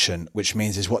devotion, which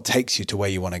means is what takes you to where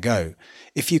you want to go.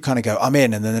 If you kind of go, I'm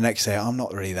in, and then the next day, I'm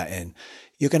not really that in,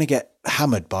 you're going to get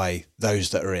hammered by those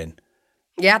that are in.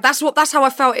 Yeah, that's how I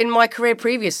felt in my career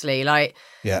previously. Like,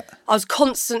 yeah, I was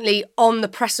constantly on the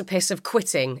precipice of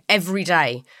quitting every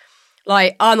day.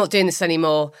 Like, I'm not doing this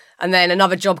anymore. And then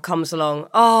another job comes along.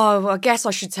 Oh, I guess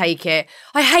I should take it.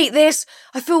 I hate this.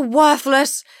 I feel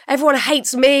worthless. Everyone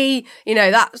hates me. You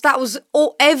know, that was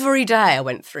all, every day I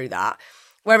went through that.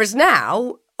 Whereas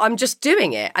now I'm just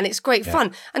doing it and it's great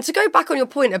fun. And to go back on your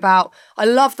point about, I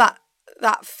love that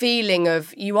feeling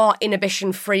of you are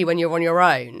inhibition free when you're on your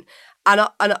own. And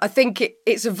I think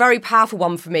it's a very powerful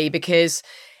one for me, because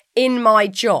in my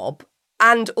job,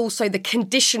 and also the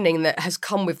conditioning that has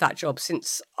come with that job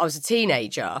since I was a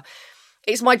teenager,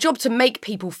 it's my job to make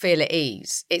people feel at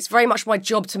ease. It's very much my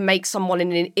job to make someone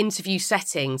in an interview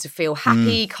setting to feel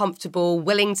happy, comfortable,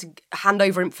 willing to hand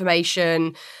over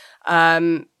information.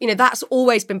 That's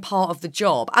always been part of the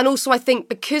job. And also I think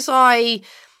because I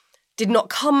did not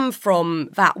come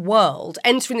from that world,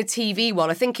 entering the TV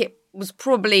world, I think it was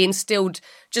probably instilled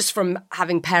just from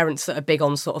having parents that are big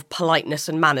on sort of politeness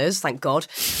and manners, thank God,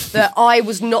 that I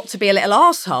was not to be a little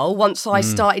arsehole once I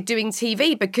started doing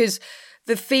TV, because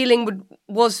the feeling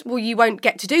was, well, you won't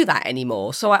get to do that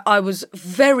anymore. So I was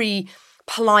very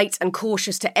polite and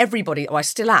cautious to everybody, or I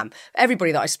still am,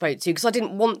 everybody that I spoke to, because I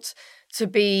didn't want to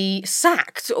be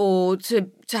sacked or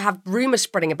to have rumours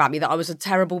spreading about me that I was a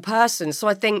terrible person. So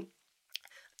I think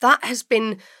that has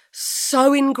been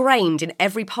so ingrained in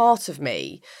every part of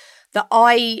me that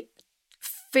I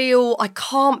feel I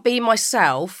can't be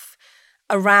myself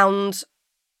around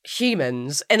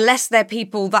humans unless they're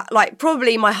people that, like,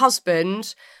 probably my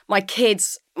husband, my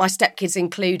kids, my stepkids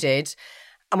included,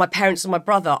 and my parents and my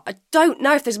brother. I don't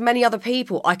know if there's many other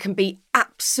people I can be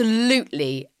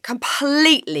absolutely,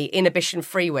 completely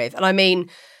inhibition-free with. And I mean,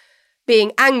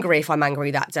 being angry if I'm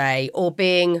angry that day, or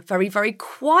being very, very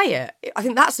quiet. I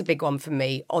think that's a big one for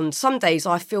me. On some days,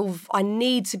 I feel I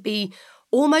need to be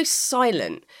almost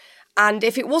silent. And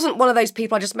if it wasn't one of those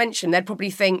people I just mentioned, they'd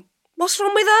probably think, what's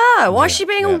wrong with her? Why is she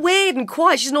being all weird and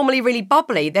quiet? She's normally really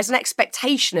bubbly. There's an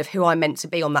expectation of who I'm meant to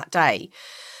be on that day.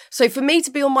 So for me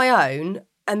to be on my own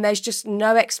and there's just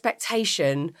no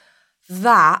expectation,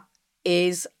 that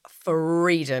is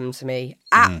freedom to me.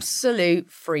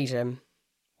 Absolute freedom.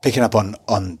 Picking up on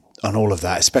all of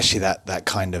that, especially that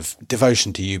kind of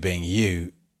devotion to you being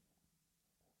you,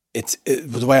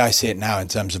 the way I see it now in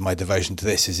terms of my devotion to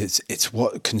this is it's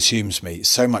what consumes me,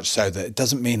 so much so that it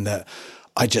doesn't mean that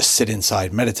I just sit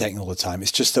inside meditating all the time.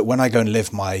 It's just that when I go and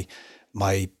live my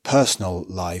personal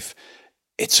life,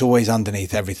 it's always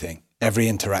underneath everything. Every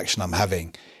interaction I'm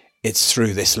having, it's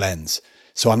through this lens.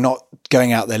 So I'm not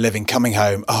going out there living, coming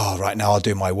home, oh, right now I'll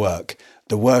do my work.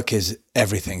 The work is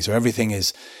everything. So everything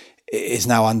is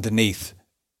now underneath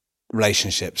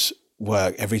relationships,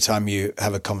 work. Every time you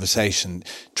have a conversation,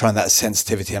 trying that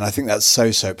sensitivity. And I think that's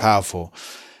so, so powerful.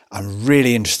 I'm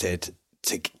really interested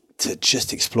to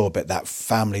just explore a bit that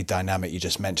family dynamic you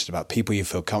just mentioned about people you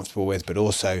feel comfortable with, but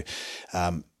also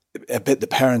a bit the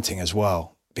parenting as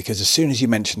well. Because as soon as you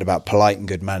mentioned about polite and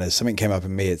good manners, something came up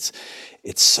in me. It's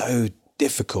so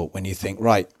difficult when you think,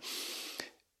 right,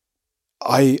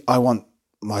 I want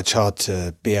my child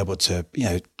to be able to,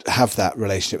 have that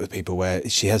relationship with people where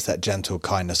she has that gentle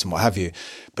kindness and what have you.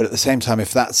 But at the same time,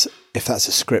 if that's a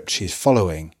script she's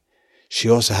following, she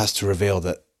also has to reveal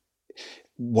that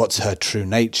what's her true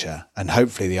nature. And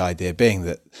hopefully the idea being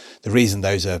that the reason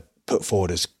those are put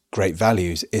forward as great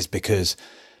values is because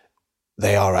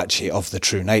they are actually of the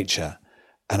true nature.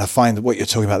 And I find that what you're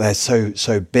talking about there is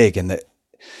so big, and that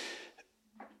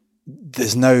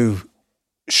there's no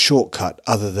shortcut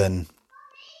other than,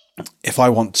 if I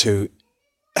want to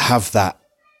have that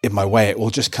in my way, it will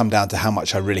just come down to how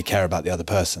much I really care about the other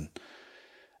person.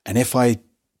 And if I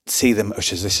see them,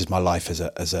 which is, this is my life as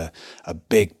a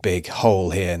big hole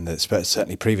here, and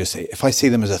certainly previously, if I see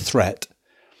them as a threat,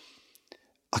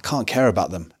 I can't care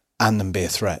about them and them be a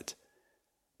threat.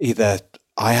 Either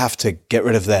I have to get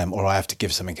rid of them or I have to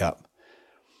give something up.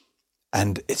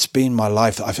 And it's been my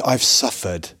life that I've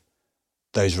suffered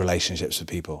those relationships with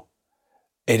people.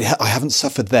 I haven't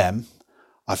suffered them,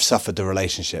 I've suffered the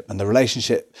relationship. And the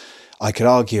relationship, I could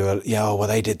argue,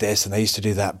 they did this and they used to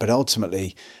do that. But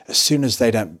ultimately, as soon as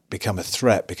they don't become a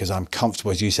threat, because I'm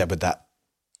comfortable, as you said, with that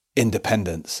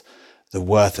independence, the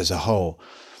worth as a whole,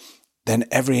 then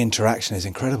every interaction is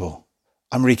incredible.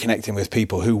 I'm reconnecting with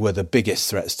people who were the biggest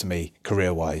threats to me,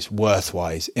 career-wise,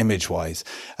 worth-wise, image-wise.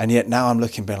 And yet now I'm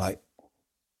looking, being like,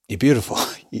 you're beautiful.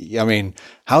 I mean,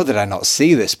 how did I not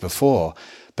see this before?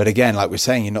 But again, like we're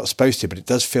saying, you're not supposed to, but it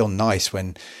does feel nice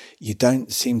when you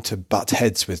don't seem to butt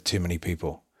heads with too many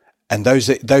people. And those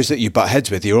that you butt heads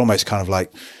with, you're almost kind of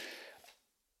like,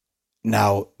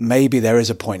 now maybe there is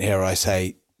a point here where I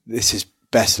say, this is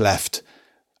best left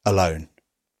alone.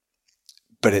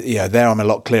 But there I'm a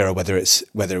lot clearer where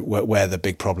the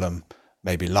big problem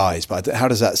maybe lies. But how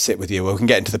does that sit with you? Well, we can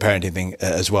get into the parenting thing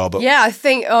as well. But yeah, I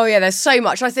think, there's so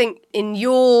much. I think in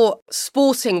your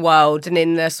sporting world and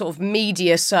in the sort of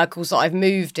media circles that I've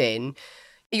moved in,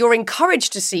 you're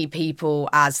encouraged to see people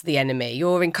as the enemy.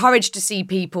 You're encouraged to see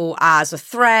people as a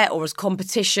threat or as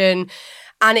competition.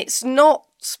 And it's not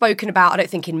spoken about, I don't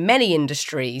think, in many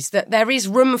industries, that there is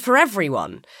room for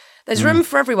everyone. There's room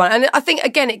for everyone. And I think,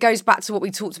 again, it goes back to what we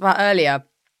talked about earlier.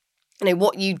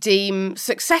 What you deem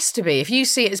success to be. If you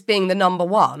see it as being the number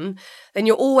one, then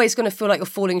you're always going to feel like you're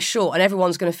falling short and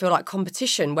everyone's going to feel like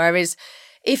competition. Whereas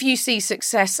if you see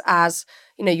success as,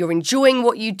 you're enjoying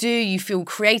what you do, you feel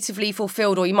creatively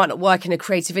fulfilled, or you might not work in a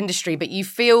creative industry, but you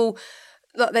feel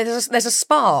that there's a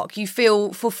spark, you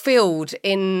feel fulfilled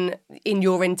in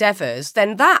your endeavours,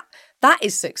 then that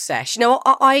is success.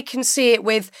 I can see it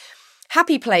with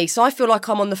Happy Place. I feel like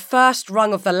I'm on the first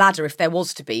rung of the ladder, if there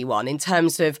was to be one, in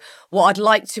terms of what I'd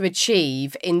like to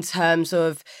achieve, in terms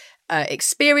of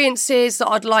experiences that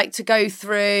I'd like to go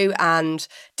through and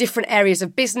different areas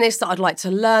of business that I'd like to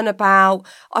learn about.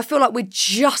 I feel like we're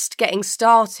just getting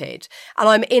started and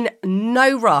I'm in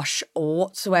no rush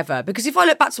whatsoever. Because if I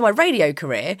look back to my radio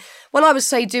career, when I was,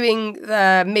 say, doing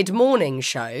the mid-morning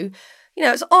show,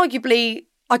 it's arguably,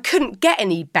 I couldn't get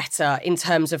any better in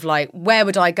terms of like, where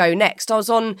would I go next? I was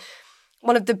on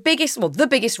one of the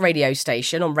biggest radio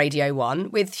station on Radio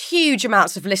 1 with huge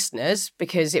amounts of listeners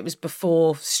because it was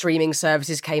before streaming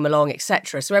services came along,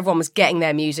 etc. So everyone was getting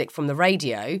their music from the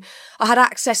radio. I had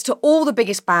access to all the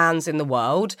biggest bands in the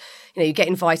world. You get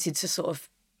invited to sort of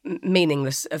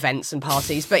meaningless events and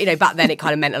parties, but back then it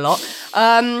kind of meant a lot.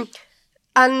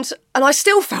 And I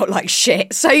still felt like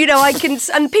shit. So,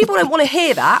 and people don't want to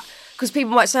hear that. Because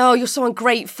people might say, oh, you're so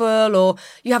ungrateful, or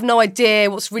you have no idea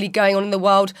what's really going on in the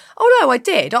world. Oh, no, I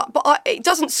did. But it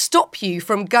doesn't stop you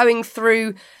from going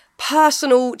through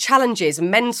personal challenges,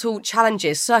 mental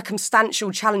challenges,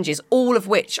 circumstantial challenges, all of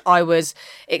which I was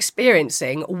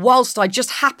experiencing whilst I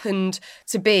just happened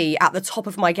to be at the top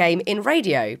of my game in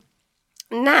radio.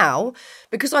 Now,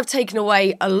 because I've taken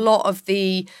away a lot of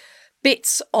the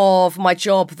bits of my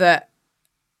job that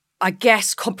I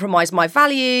guess compromised my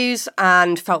values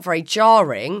and felt very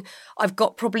jarring, I've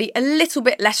got probably a little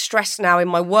bit less stress now in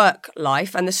my work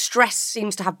life, and the stress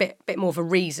seems to have a bit more of a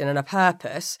reason and a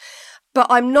purpose. But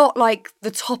I'm not like the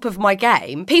top of my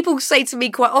game. People say to me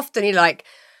quite often, like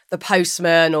the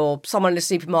postman or someone in the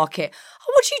supermarket,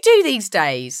 oh, what do you do these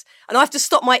days? And I have to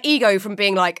stop my ego from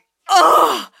being like,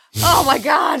 oh my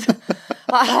God,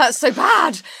 that hurts so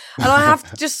bad. And I have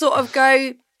to just sort of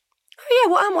go,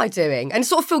 yeah, what am I doing? And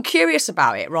sort of feel curious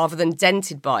about it rather than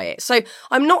dented by it. So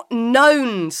I'm not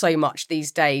known so much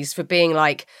these days for being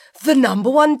like the number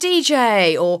one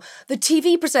DJ or the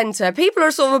TV presenter. People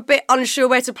are sort of a bit unsure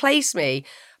where to place me.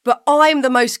 But I'm the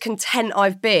most content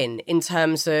I've been in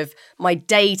terms of my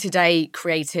day-to-day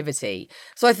creativity.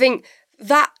 So I think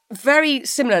that very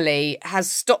similarly has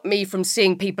stopped me from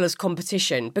seeing people as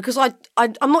competition because I'm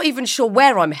not even sure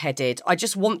where I'm headed. I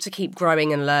just want to keep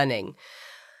growing and learning.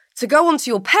 To go on to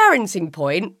your parenting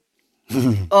point,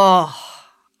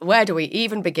 where do we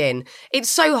even begin? It's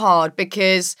so hard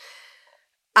because,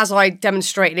 as I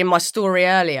demonstrated in my story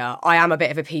earlier, I am a bit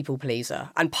of a people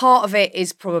pleaser. And part of it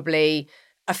is probably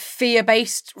a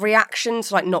fear-based reaction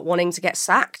to like not wanting to get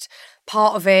sacked.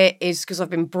 Part of it is because I've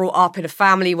been brought up in a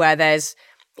family where there's,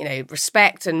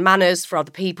 respect and manners for other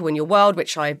people in your world,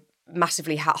 which I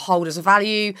massively hold as a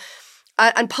value.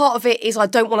 And part of it is I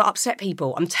don't want to upset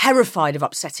people. I'm terrified of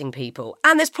upsetting people.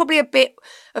 And there's probably a bit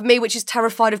of me which is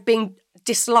terrified of being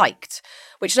disliked,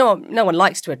 which no one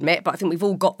likes to admit, but I think we've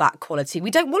all got that quality.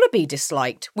 We don't want to be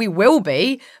disliked. We will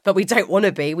be, but we don't want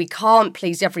to be. We can't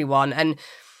please everyone. And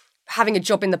having a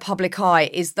job in the public eye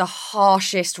is the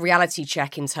harshest reality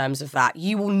check in terms of that.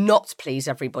 You will not please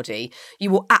everybody. You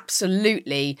will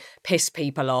absolutely piss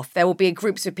people off. There will be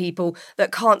groups of people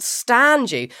that can't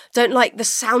stand you, don't like the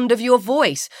sound of your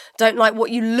voice, don't like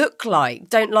what you look like,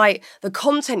 don't like the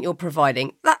content you're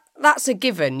providing. That's a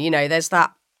given. There's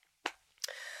that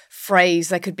phrase,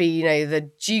 there could be,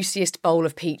 the juiciest bowl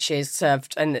of peaches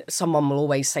served, and someone will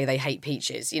always say they hate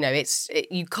peaches.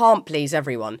 You can't please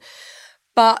everyone.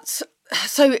 But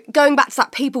so going back to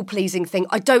that people-pleasing thing,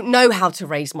 I don't know how to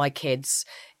raise my kids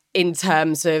in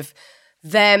terms of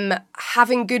them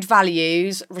having good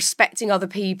values, respecting other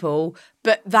people,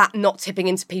 but that not tipping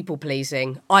into people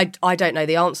pleasing? I don't know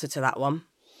the answer to that one.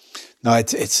 No,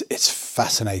 it's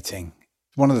fascinating.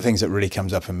 One of the things that really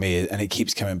comes up in me, and it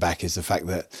keeps coming back, is the fact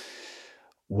that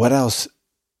what else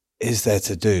is there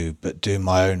to do but do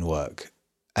my own work?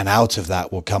 And out of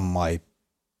that will come my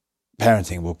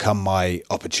parenting, will come my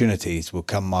opportunities, will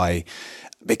come my,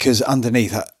 because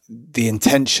underneath the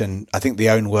intention, I think the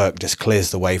own work just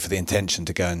clears the way for the intention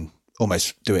to go and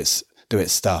almost do its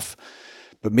stuff.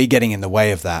 But me getting in the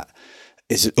way of that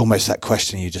is almost that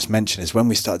question you just mentioned, is when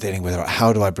we start dealing with,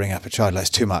 how do I bring up a child? That's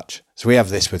too much. So we have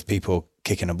this with people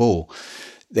kicking a ball.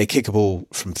 They kick a ball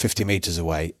from 50 meters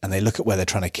away and they look at where they're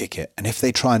trying to kick it. And if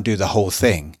they try and do the whole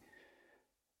thing,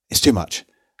 it's too much.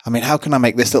 I mean, how can I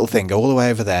make this little thing go all the way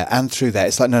over there and through there?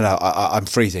 It's like, no, I'm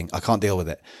freezing. I can't deal with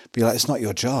it. But you're like, it's not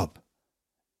your job.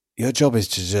 Your job is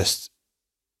to just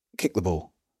kick the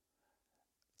ball.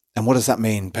 And what does that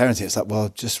mean? Parenting, it's like, well,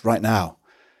 just right now,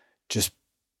 just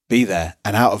be there.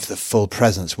 And out of the full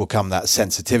presence will come that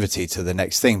sensitivity to the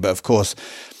next thing. But of course,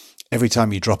 every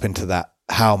time you drop into that,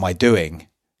 how am I doing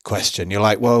question, you're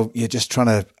like, well, you're just trying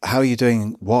to, how are you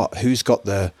doing what? Who's got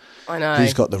the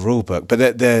rule book?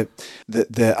 But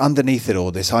the underneath it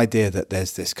all, this idea that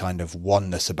there's this kind of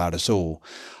oneness about us all,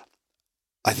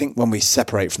 I think when we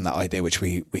separate from that idea, which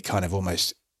we kind of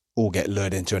almost all get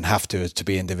lured into and have to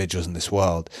be individuals in this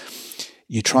world,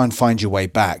 you try and find your way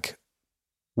back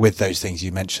with those things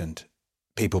you mentioned,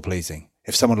 people pleasing.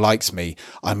 If someone likes me,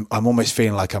 I'm almost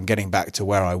feeling like I'm getting back to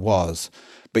where I was,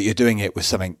 but you're doing it with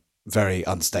something very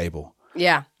unstable.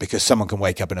 Yeah. Because someone can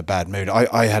wake up in a bad mood.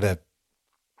 I had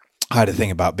a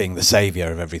thing about being the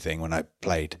savior of everything when I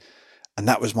played. And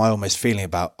that was my almost feeling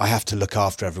about, I have to look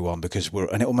after everyone because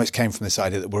and it almost came from this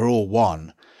idea that we're all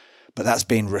one, but that's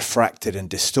been refracted and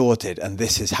distorted. And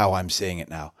this is how I'm seeing it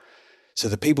now. So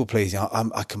the people pleasing,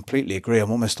 I completely agree. I'm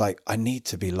almost like, I need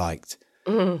to be liked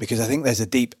because I think there's a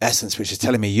deep essence, which is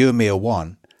telling me you and me are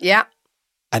one. Yeah.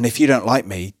 And if you don't like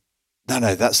me,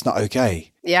 no, that's not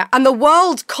okay. Yeah. And the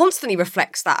world constantly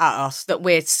reflects that at us, that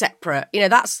we're separate. You know,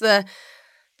 that's the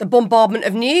bombardment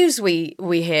of news we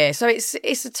hear. So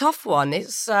it's a tough one.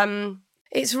 It's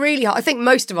really hard. I think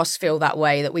most of us feel that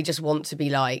way, that we just want to be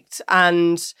liked.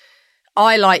 And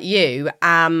I, like you,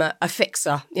 am a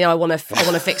fixer. You know, I want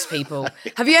to fix people.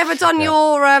 Have you ever done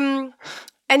your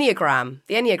Enneagram,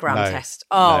 the Enneagram test?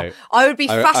 Oh, no. I would be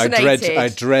fascinated. I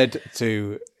dread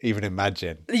to even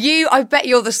imagine. I bet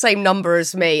you're the same number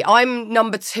as me. I'm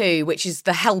number 2, which is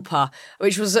the helper,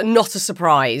 which was not a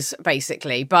surprise,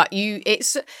 basically. But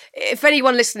if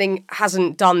anyone listening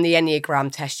hasn't done the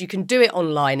Enneagram test, you can do it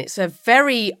online. It's a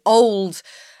very old,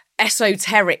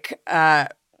 esoteric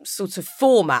sort of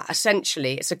format,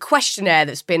 essentially. It's a questionnaire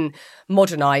that's been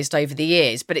modernised over the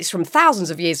years, but it's from thousands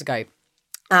of years ago.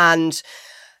 And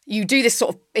you do this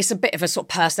it's a bit of a sort of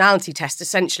personality test,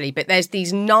 essentially, but there's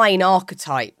these 9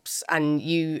 archetypes, and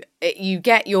you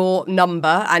get your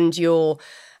number and your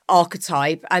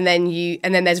archetype, and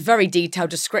then there's very detailed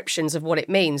descriptions of what it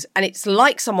means. And it's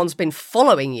like someone's been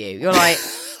following you. You're like,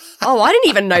 oh, I didn't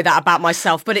even know that about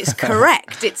myself, but it's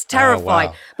correct. It's terrifying.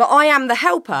 Oh, wow. But I am the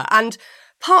helper. And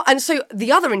so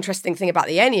the other interesting thing about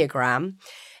the Enneagram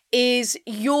is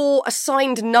your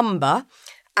assigned number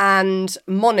and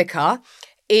moniker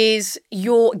is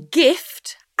your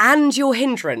gift and your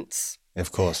hindrance.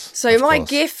 Of course. So my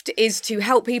gift is to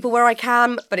help people where I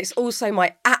can, but it's also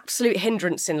my absolute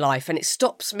hindrance in life, and it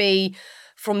stops me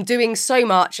from doing so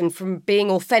much and from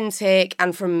being authentic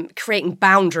and from creating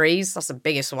boundaries. That's the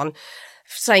biggest one.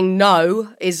 Saying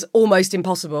no is almost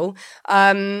impossible.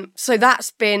 So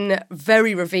that's been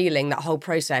very revealing, that whole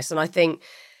process. And I think,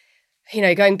 you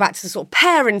know, going back to the sort of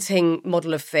parenting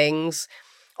model of things,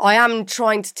 I am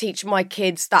trying to teach my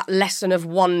kids that lesson of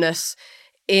oneness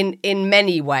in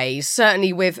many ways,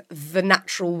 certainly with the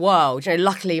natural world. You know,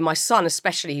 luckily my son,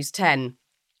 especially who's 10,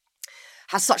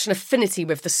 has such an affinity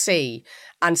with the sea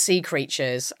and sea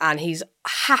creatures, and he's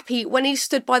happy when he's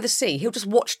stood by the sea. He'll just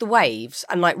watch the waves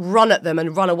and like run at them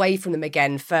and run away from them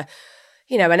again for,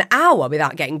 you know, an hour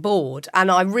without getting bored.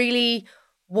 And I really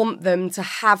want them to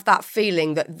have that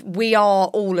feeling that we are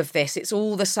all of this. It's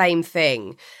all the same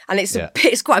thing. And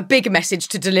it's quite a big message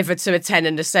to deliver to a 10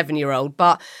 and a 7-year-old,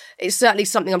 but it's certainly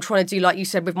something I'm trying to do, like you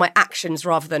said, with my actions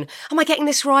rather than, am I getting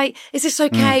this right? Is this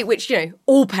okay? Which, you know,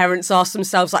 all parents ask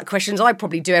themselves that questions. I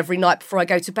probably do every night before I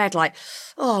go to bed, like,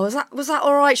 oh, was that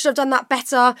all right? Should I have done that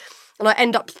better? And I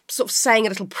end up sort of saying a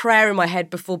little prayer in my head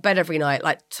before bed every night,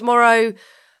 like, tomorrow,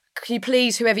 can you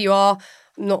please, whoever you are,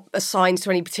 not assigned to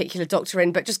any particular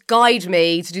doctrine, but just guide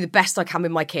me to do the best I can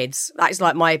with my kids. That is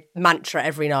like my mantra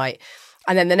every night.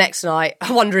 And then the next night,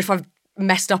 I wonder if I've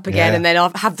messed up again, and then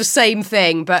I'll have the same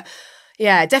thing. But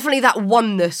yeah, definitely that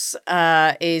oneness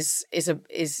is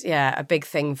a big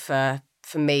thing for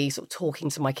me, sort of talking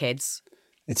to my kids.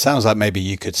 It sounds like maybe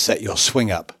you could set your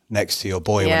swing up next to your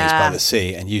boy when he's by the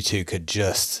sea, and you two could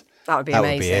just... That would be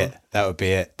amazing. That would be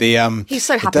it. He's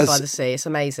so happy by the sea. It's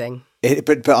amazing.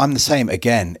 But I'm the same.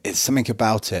 Again, it's something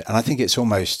about it. And I think it's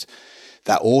almost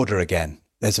that order again.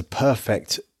 There's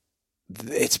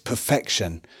it's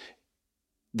perfection.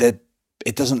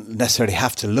 It doesn't necessarily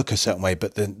have to look a certain way,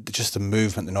 but just the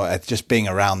movement, just being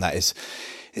around that is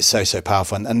so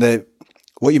powerful. And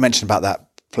what you mentioned about that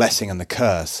blessing and the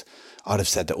curse, I'd have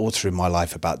said that all through my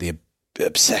life about the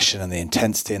obsession and the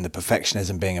intensity and the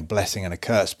perfectionism being a blessing and a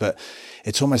curse. But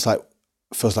it's almost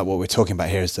feels like what we're talking about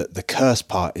here is that the curse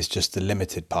part is just the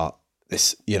limited part.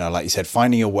 This, like you said,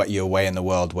 finding your way in the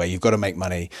world where you've got to make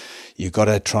money, you've got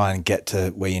to try and get to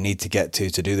where you need to get to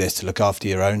do this, to look after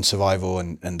your own survival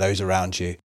and those around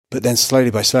you. But then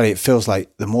slowly by slowly, it feels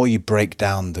like the more you break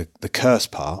down the curse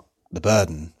part, the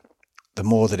burden, the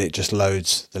more that it just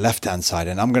loads the left-hand side.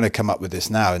 And I'm going to come up with this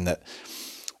now in that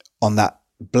on that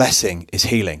blessing is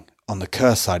healing, on the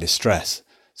curse side is stress.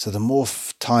 So the more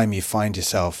time you find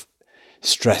yourself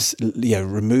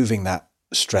removing that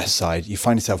stress side, you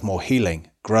find yourself more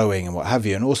healing, growing and what have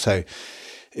you. And also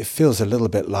it feels a little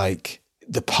bit like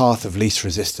the path of least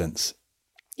resistance.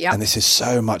 Yeah. And this is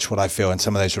so much what I feel in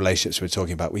some of those relationships we're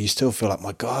talking about, where you still feel like,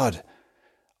 my God,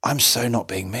 I'm so not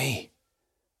being me.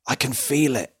 I can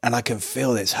feel it and I can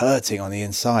feel it's hurting on the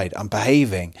inside. I'm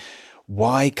behaving.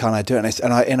 Why can't I do it?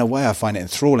 And in a way, I find it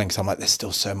enthralling. So I'm like, there's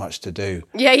still so much to do.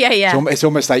 Yeah. It's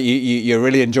almost like you're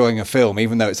really enjoying a film,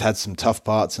 even though it's had some tough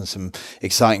parts and some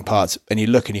exciting parts. And you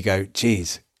look and you go,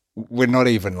 geez, we're not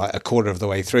even like a quarter of the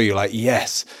way through. You're like,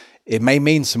 yes, it may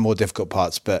mean some more difficult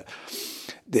parts, but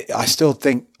I still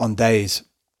think on days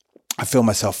I feel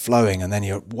myself flowing, and then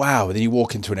then you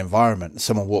walk into an environment and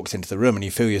someone walks into the room and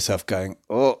you feel yourself going,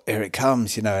 oh, here it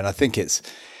comes, and I think it's,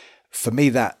 for me,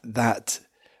 that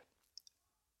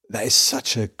is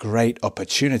such a great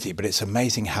opportunity, but it's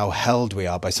amazing how held we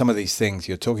are by some of these things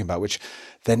you're talking about, which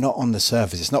they're not on the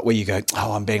surface. It's not where you go,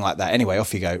 oh, I'm being like that. Anyway,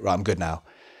 off you go. Right, I'm good now.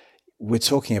 We're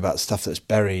talking about stuff that's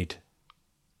buried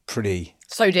pretty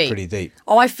deep.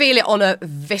 Oh, I feel it on a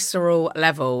visceral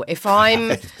level.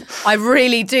 I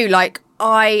really do.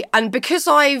 And because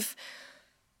I've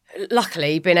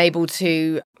luckily been able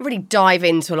to really dive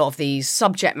into a lot of these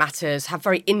subject matters, have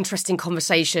very interesting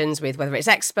conversations with whether it's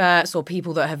experts or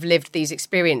people that have lived these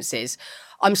experiences,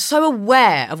 I'm so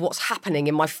aware of what's happening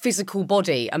in my physical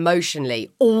body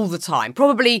emotionally all the time,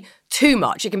 probably too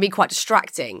much. It can be quite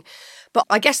distracting. But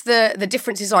I guess the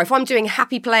differences are, if I'm doing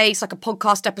Happy Place, like a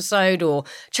podcast episode, or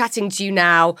chatting to you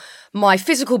now, my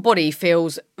physical body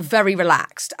feels very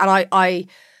relaxed. And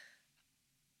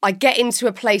I get into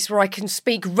a place where I can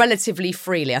speak relatively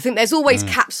freely. I think there's always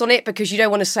caps on it because you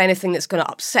don't want to say anything that's going to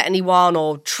upset anyone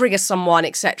or trigger someone,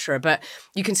 etc. But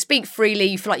you can speak freely.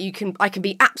 You feel like I can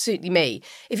be absolutely me.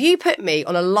 If you put me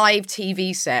on a live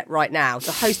TV set right now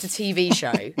to host a TV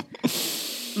show,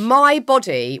 my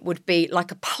body would be like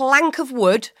a plank of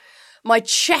wood. My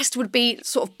chest would be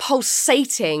sort of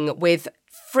pulsating with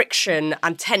friction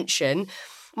and tension.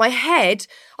 My head,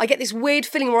 I get this weird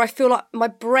feeling where I feel like my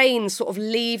brain's sort of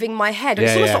leaving my head.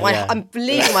 It's almost like I'm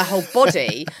leaving my whole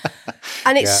body.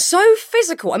 And it's so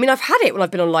physical. I mean, I've had it when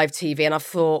I've been on live TV and I've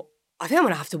thought, I think I'm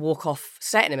going to have to walk off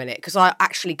set in a minute because I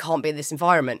actually can't be in this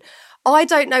environment. I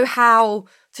don't know how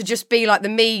to just be like the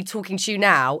me talking to you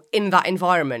now in that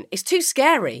environment. It's too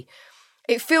scary.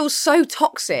 It feels so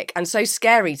toxic and so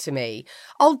scary to me.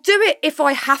 I'll do it if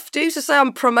I have to. So say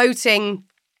I'm promoting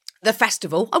the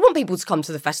festival. I want people to come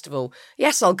to the festival.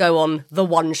 Yes, I'll go on the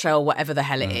one show or whatever the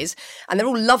hell it is. And they're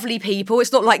all lovely people.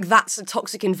 It's not like that's a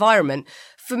toxic environment.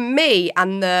 For me,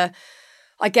 and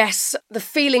I guess the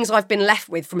feelings I've been left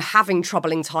with from having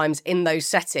troubling times in those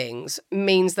settings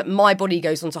means that my body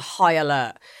goes onto high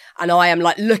alert. And I am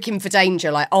like looking for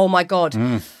danger, like, oh my God,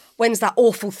 when's that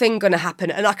awful thing going to happen?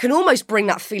 And I can almost bring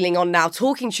that feeling on now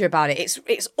talking to you about it.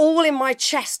 It's all in my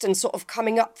chest and sort of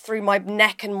coming up through my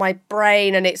neck and my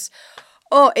brain. And it's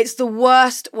the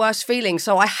worst feeling.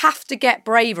 So I have to get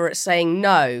braver at saying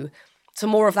no to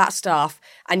more of that stuff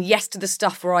and yes to the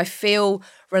stuff where I feel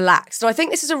relaxed. So I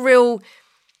think this is a real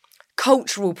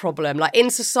cultural problem. Like in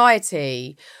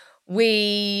society,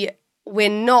 we're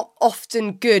not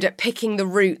often good at picking the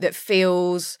route that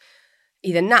feels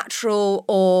either natural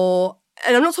or,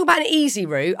 and I'm not talking about an easy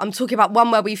route, I'm talking about one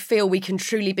where we feel we can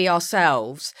truly be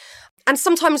ourselves. And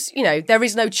sometimes, there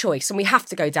is no choice and we have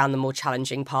to go down the more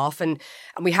challenging path and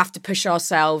we have to push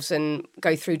ourselves and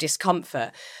go through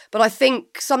discomfort. But I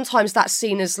think sometimes that's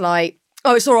seen as like,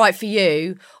 oh, it's all right for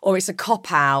you, or it's a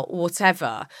cop-out or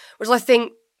whatever. Whereas I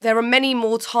think there are many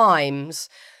more times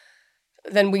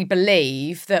than we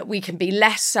believe that we can be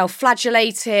less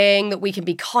self-flagellating, that we can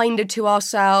be kinder to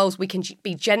ourselves, we can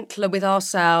be gentler with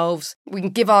ourselves, we can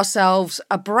give ourselves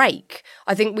a break.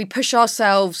 I think we push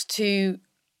ourselves to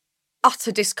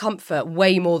utter discomfort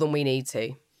way more than we need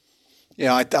to.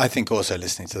 Yeah, I think also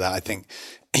listening to that, I think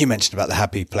you mentioned about the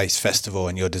Happy Place Festival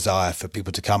and your desire for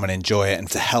people to come and enjoy it and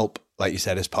to help, like you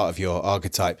said, as part of your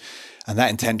archetype. And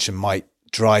that intention might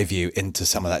drive you into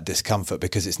some of that discomfort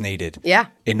because it's needed. Yeah.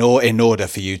 In order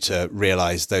for you to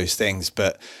realize those things.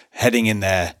 But heading in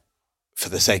there for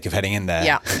the sake of heading in there,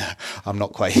 yeah. I'm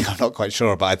not quite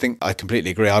sure. But I think I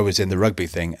completely agree. I was in the rugby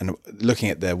thing and looking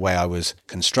at the way I was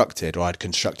constructed, or I'd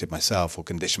constructed myself or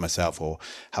conditioned myself, or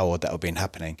how odd that had been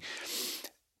happening.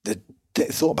 The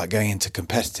thought about going into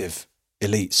competitive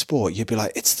elite sport, you'd be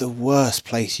like, it's the worst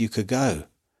place you could go.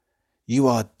 You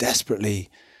are desperately,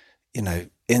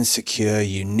 insecure.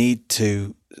 You need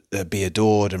to be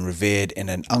adored and revered in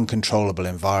an uncontrollable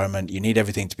environment. You need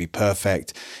everything to be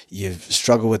perfect. You've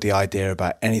struggled with the idea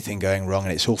about anything going wrong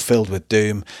and it's all filled with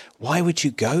doom. Why would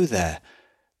you go there?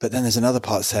 But then there's another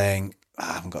part saying,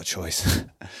 I haven't got a choice.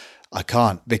 I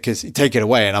can't, because you take it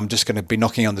away and I'm just going to be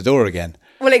knocking on the door again.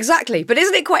 Well, exactly. But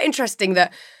isn't it quite interesting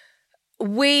that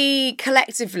we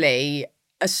collectively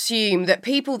assume that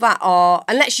people that are,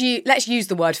 and let's use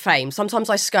the word fame. Sometimes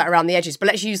I skirt around the edges, but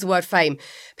let's use the word fame.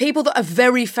 People that are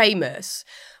very famous,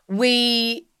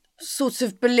 we sort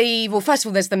of believe, well, first of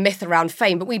all, there's the myth around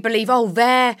fame, but we believe, oh,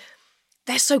 they're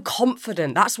so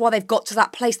confident. That's why they've got to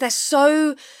that place. They're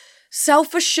so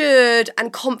self-assured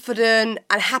and confident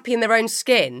and happy in their own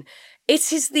skin.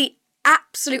 It is the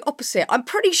absolute opposite. I'm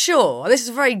pretty sure, and this is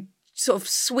a very sort of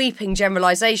sweeping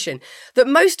generalisation, that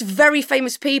most very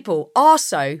famous people are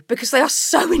so because they are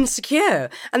so insecure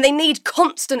and they need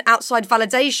constant outside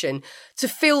validation to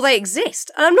feel they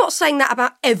exist. And I'm not saying that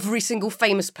about every single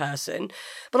famous person,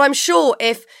 but I'm sure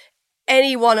if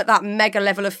anyone at that mega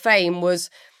level of fame was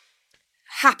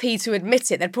happy to admit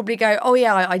it, they'd probably go, oh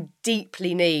yeah, I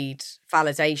deeply need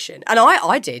validation. And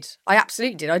I did. I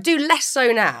absolutely did. I do less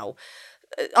so now.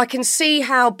 I can see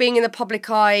how being in the public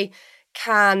eye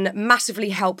can massively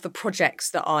help the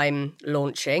projects that I'm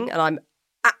launching, and I'm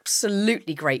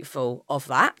absolutely grateful of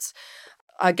that.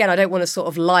 Again, I don't want to sort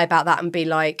of lie about that and be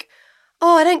like,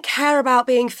 oh, I don't care about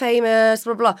being famous,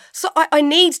 blah, blah. So I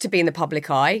need to be in the public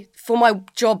eye for my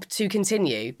job to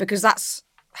continue because that's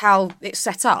how it's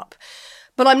set up.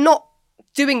 But I'm not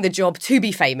doing the job to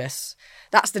be famous.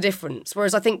 That's the difference.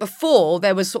 Whereas I think before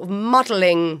there was sort of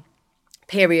muddling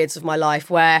periods of my life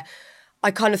where I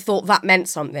kind of thought that meant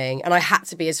something and I had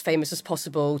to be as famous as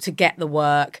possible to get the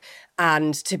work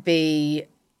and to be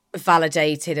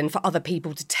validated and for other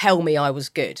people to tell me I was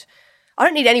good. I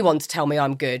don't need anyone to tell me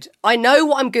I'm good. I know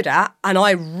what I'm good at and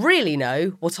I really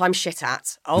know what I'm shit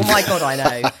at. Oh my God, I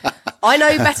know. I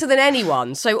know better than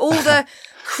anyone. So all the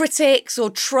critics or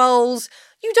trolls,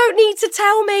 you don't need to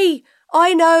tell me.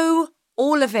 I know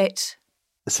all of it.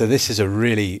 So this is a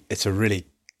really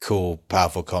cool,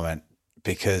 powerful comment,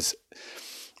 because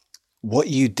what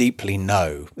you deeply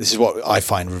know, this is what I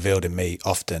find revealed in me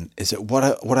often, is that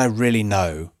what I really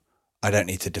know, I don't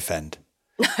need to defend.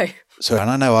 No. So, and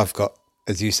I know I've got,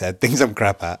 as you said, things I'm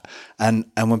crap at. And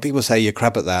when people say you're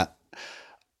crap at that,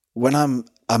 when I'm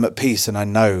at peace and I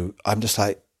know, I'm just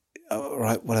like, oh,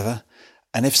 right, whatever.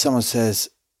 And if someone says,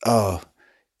 oh,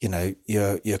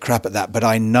 you're crap at that, but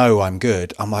I know I'm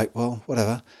good, I'm like, well,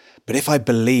 whatever. But if I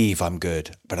believe I'm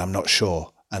good, but I'm not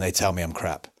sure, and they tell me I'm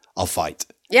crap, I'll fight.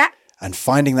 Yeah. And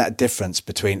finding that difference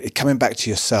between coming back to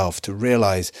yourself to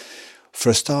realize,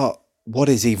 for a start, what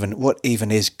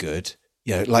even is good.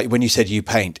 Like when you said you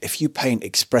paint, if you paint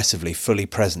expressively, fully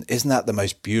present, isn't that the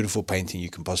most beautiful painting you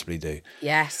can possibly do?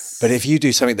 Yes. But if you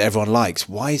do something that everyone likes,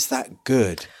 why is that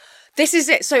good? This is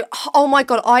it. So, oh my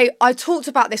God, I talked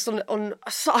about this on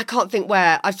I can't think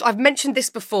where. I've mentioned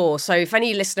this before. So if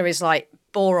any listener is like,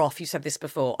 bore off, you said this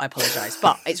before, I apologise,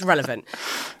 but it's relevant.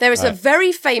 There is a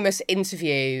very famous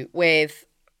interview with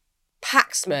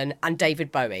Paxman and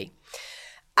David Bowie.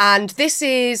 And this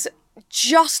is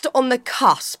just on the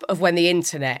cusp of when the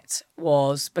internet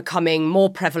was becoming more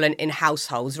prevalent in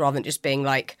households rather than just being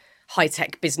like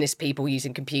high-tech business people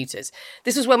using computers.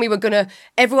 This was when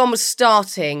everyone was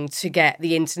starting to get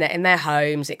the internet in their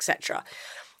homes, etc.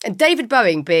 And David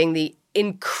Bowie, being the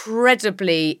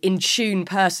incredibly in tune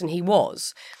person he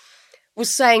was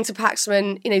saying to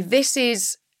Paxman, this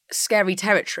is scary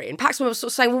territory. And Paxman was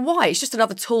sort of saying, well, why? It's just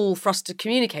another tool for us to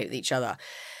communicate with each other.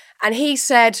 And he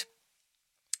said,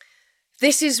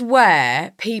 this is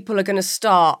where people are going to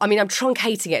start. I mean, I'm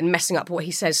truncating it and messing up what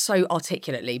he says so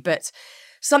articulately, but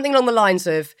something along the lines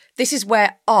of, this is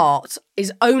where art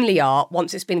is only art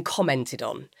once it's been commented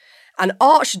on. And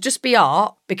art should just be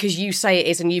art because you say it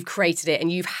is and you've created it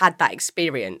and you've had that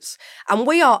experience. And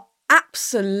we are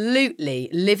absolutely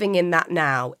living in that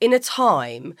now, in a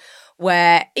time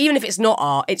where even if it's not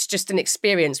art, it's just an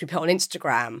experience we put on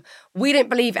Instagram. We don't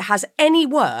believe it has any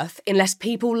worth unless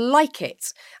people like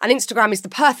it. And Instagram is the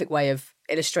perfect way of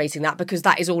illustrating that, because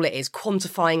that is all it is,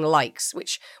 quantifying likes,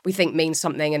 which we think means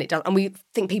something, and it does. And we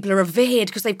think people are revered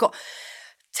because they've got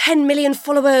 10 million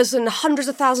followers and hundreds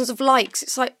of thousands of likes.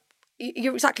 It's like,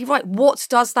 you're exactly right. What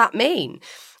does that mean?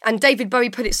 And David Bowie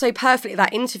put it so perfectly in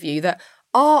that interview that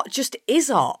art just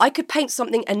is art. I could paint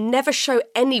something and never show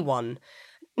anyone,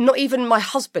 not even my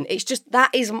husband. It's just,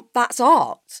 that's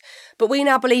art. But we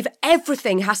now believe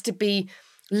everything has to be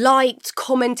liked,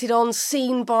 commented on,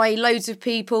 seen by loads of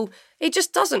people. It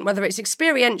just doesn't, whether it's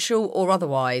experiential or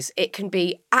otherwise. It can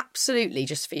be absolutely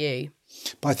just for you.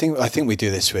 But I think we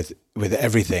do this with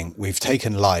everything. We've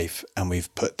taken life and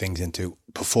we've put things into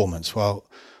performance. Well,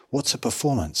 what's a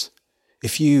performance?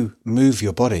 If you move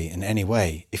your body in any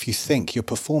way, if you think, you're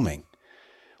performing.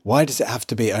 Why does it have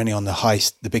to be only on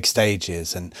the big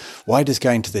stages? And why does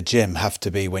going to the gym have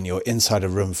to be when you're inside a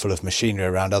room full of machinery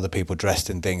around other people dressed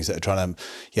in things that are trying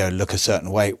to, look a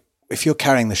certain way? If you're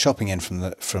carrying the shopping in from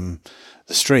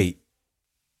the street,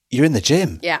 you're in the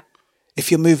gym. Yeah. If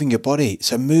you're moving your body,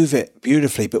 so move it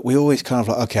beautifully. But we always kind of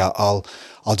like, okay, I'll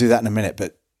do that in a minute.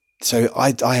 But so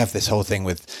I have this whole thing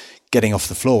with getting off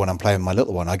the floor when I'm playing with my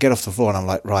little one. I get off the floor and I'm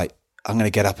like, right, I'm going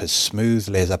to get up as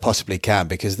smoothly as I possibly can,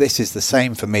 because this is the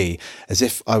same for me as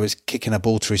if I was kicking a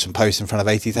ball through some posts in front of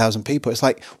 80,000 people. It's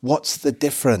like, what's the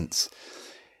difference?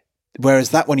 Whereas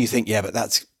that one you think, yeah, but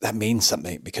that means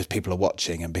something because people are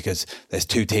watching and because there's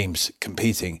two teams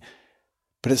competing.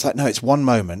 But it's like, no, it's one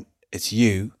moment. It's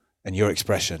you and your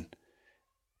expression.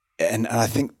 And I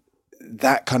think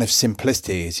that kind of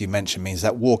simplicity, as you mentioned, means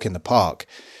that walk in the park.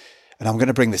 And I'm going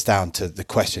to bring this down to the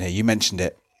question here. You mentioned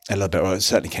it a little bit, or it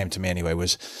certainly came to me anyway,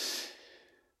 was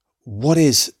what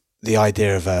is the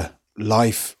idea of a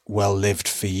life well lived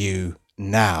for you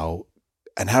now?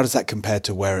 And how does that compare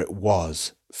to where it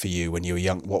was for you when you were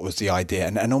young? What was the idea?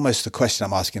 And almost the question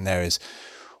I'm asking there is,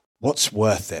 what's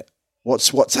worth it?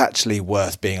 What's actually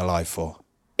worth being alive for?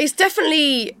 It's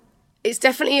definitely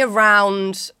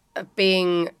around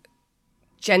being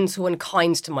gentle and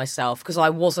kind to myself, because I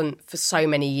wasn't for so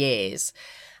many years.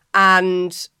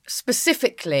 And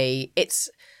specifically, it's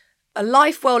a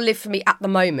life well lived for me at the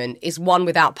moment is one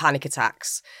without panic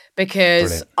attacks, because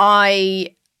Brilliant.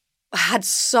 I had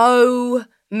so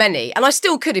many, and I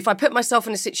still could if I put myself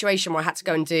in a situation where I had to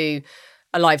go and do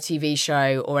a live TV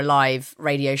show or a live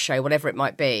radio show, whatever it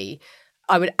might be,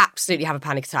 I would absolutely have a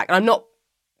panic attack. And I'm not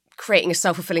creating a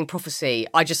self-fulfilling prophecy.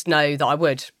 I just know that I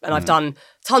would. And I've done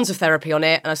tons of therapy on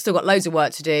it, and I've still got loads of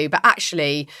work to do. But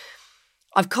actually,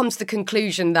 I've come to the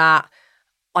conclusion that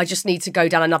I just need to go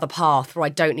down another path where I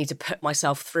don't need to put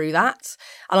myself through that.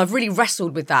 And I've really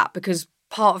wrestled with that, because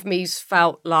part of me's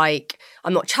felt like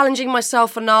I'm not challenging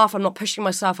myself enough. I'm not pushing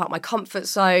myself out my comfort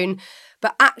zone.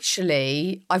 But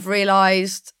actually, I've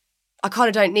realised I kind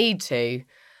of don't need to.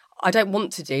 I don't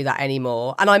want to do that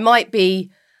anymore. And I might be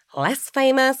less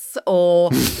famous or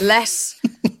less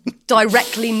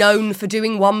directly known for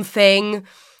doing one thing,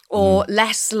 or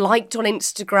less liked on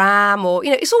Instagram, or,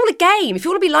 it's all a game. If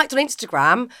you want to be liked on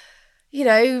Instagram,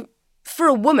 for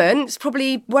a woman, it's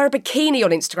probably wear a bikini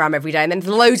on Instagram every day and then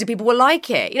loads of people will like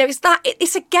it.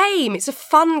 It's a game. It's a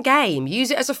fun game.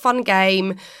 Use it as a fun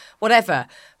game, whatever.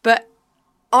 But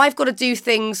I've got to do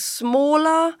things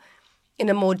smaller, in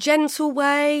a more gentle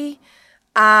way,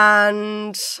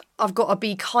 and I've got to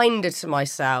be kinder to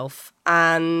myself.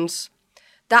 And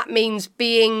that means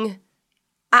being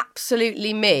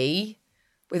absolutely me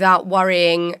without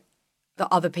worrying that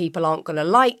other people aren't going to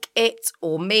like it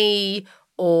or me,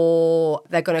 or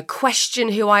they're going to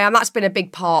question who I am. That's been a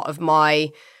big part of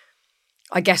my,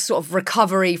 I guess, sort of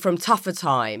recovery from tougher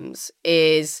times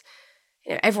is,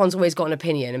 everyone's always got an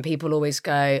opinion, and people always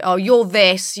go, oh, you're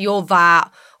this, you're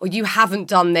that, or you haven't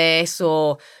done this,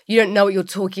 or you don't know what you're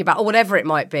talking about, or whatever it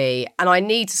might be. And I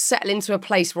need to settle into a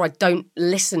place where I don't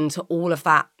listen to all of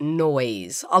that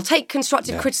noise. I'll take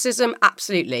constructive criticism,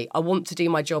 absolutely. I want to do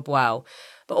my job well.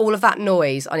 But all of that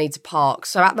noise I need to park.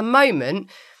 So at the moment,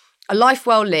 a life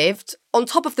well lived, on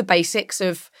top of the basics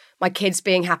of my kids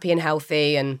being happy and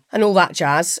healthy and all that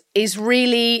jazz, is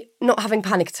really not having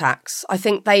panic attacks. I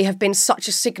think they have been such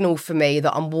a signal for me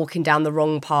that I'm walking down the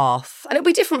wrong path. And it'll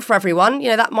be different for everyone. You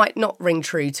know, that might not ring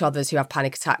true to others who have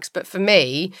panic attacks. But for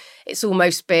me, it's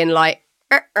almost been like,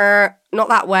 not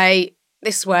that way,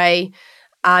 this way.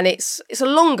 And it's a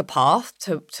longer path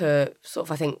to sort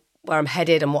of, I think, where I'm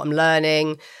headed and what I'm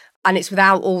learning. And it's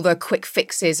without all the quick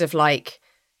fixes of like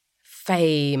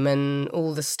fame and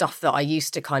all the stuff that I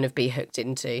used to kind of be hooked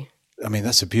into. I mean,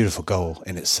 that's a beautiful goal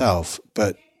in itself,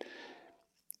 but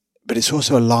it's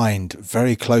also aligned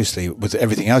very closely with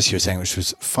everything else you were saying, which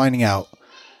was finding out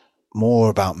more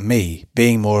about me,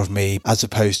 being more of me, as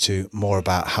opposed to more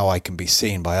about how I can be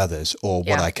seen by others or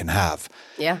what I can have.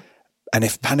 Yeah. And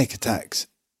if panic attacks,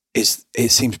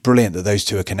 it seems brilliant that those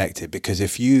two are connected, because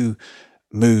if you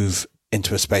move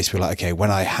into a space where like, okay,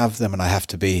 when I have them and I have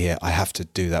to be here, I have to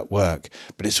do that work.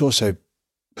 But it's also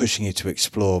pushing you to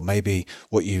explore maybe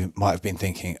what you might have been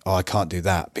thinking, oh, I can't do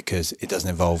that because it doesn't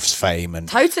involve fame and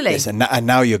totally. This. And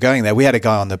now you're going there. We had a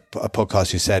guy on a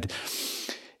podcast who said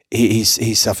he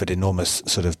suffered enormous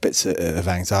sort of bits of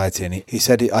anxiety. And he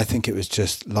said, I think it was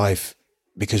just life,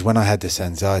 because when I had this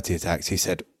anxiety attacks, he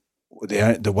said,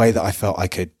 the way that I felt I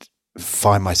could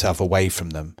find myself away from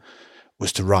them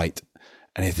was to write.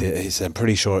 And he said, I'm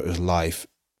pretty sure it was life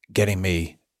getting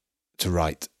me to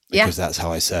write, because that's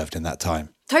how I served in that time.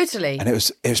 Totally. And it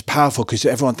was powerful, because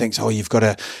everyone thinks, oh, you've got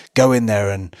to go in there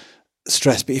and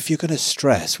stress. But if you're going to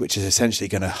stress, which is essentially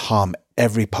going to harm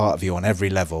every part of you on every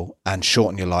level and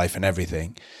shorten your life and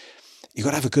everything, you've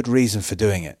got to have a good reason for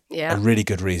doing it. Yeah. A really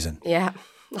good reason. Yeah.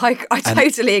 I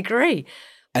totally agree.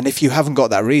 And if you haven't got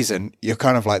that reason, you're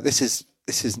kind of like, this is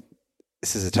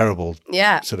a terrible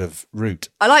sort of route.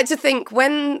 I like to think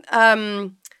when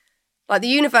like the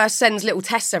universe sends little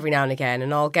tests every now and again,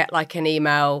 and I'll get like an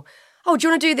email, oh, do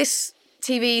you want to do this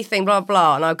TV thing, blah,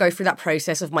 blah, and I'll go through that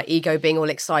process of my ego being all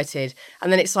excited.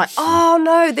 And then it's like, oh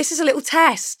no, this is a little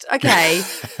test. Okay.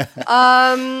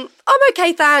 I'm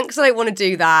okay, thanks. I don't want to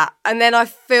do that. And then I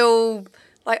feel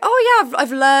like, oh yeah,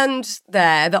 I've learned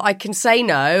there that I can say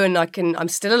no, and I'm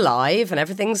still alive and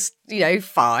everything's,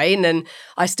 fine. And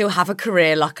I still have a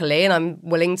career, luckily, and I'm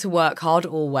willing to work hard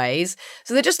always.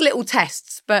 So they're just little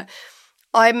tests, but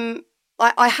I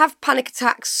have panic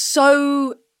attacks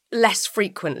so less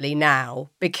frequently now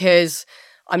because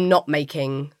I'm not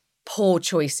making poor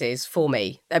choices for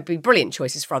me. There'd be brilliant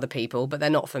choices for other people, but they're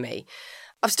not for me.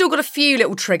 I've still got a few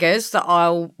little triggers that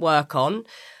I'll work on.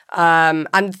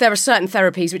 And there are certain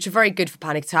therapies which are very good for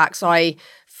panic attacks.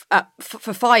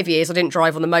 For 5 years, I didn't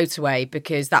drive on the motorway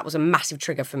because that was a massive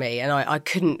trigger for me. And I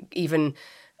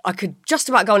could just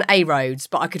about go on A roads,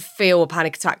 but I could feel a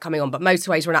panic attack coming on. But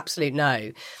motorways were an absolute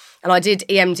no. And I did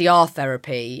EMDR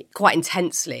therapy quite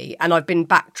intensely. And I've been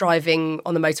back driving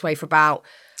on the motorway for about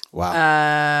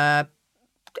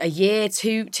a year,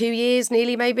 two years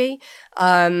nearly maybe.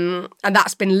 And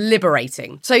that's been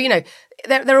liberating. So,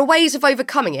 there are ways of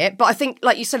overcoming it, but I think,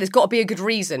 like you said, there's got to be a good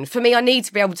reason. For me, I need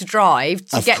to be able to drive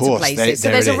to get to places. So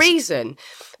there's a reason.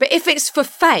 But if it's for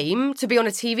fame to be on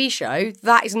a TV show,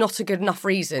 that is not a good enough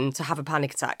reason to have a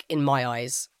panic attack in my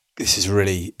eyes. This is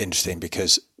really interesting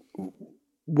because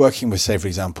working with, say, for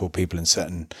example, people in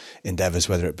certain endeavours,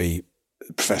 whether it be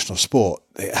professional sport,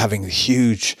 they're having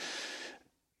huge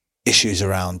issues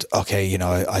around, okay,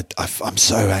 I'm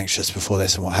so anxious before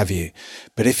this and what have you.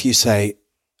 But if you say,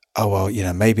 oh,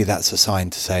 well, maybe that's a sign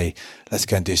to say, let's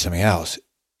go and do something else,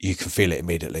 you can feel it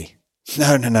immediately.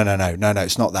 No,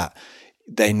 it's not that.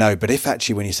 They know. But if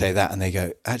actually when you say that and they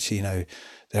go, actually,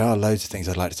 there are loads of things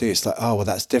I'd like to do, it's like, oh, well,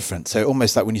 that's different. So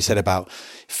almost like when you said about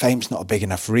fame's not a big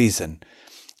enough reason.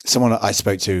 Someone I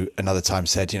spoke to another time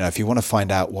said, if you want to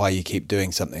find out why you keep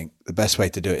doing something, the best way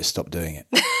to do it is stop doing it.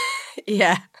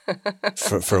 Yeah.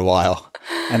 for a while.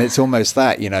 And it's almost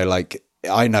that, like,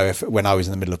 I know if when I was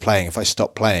in the middle of playing, if I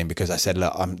stopped playing because I said,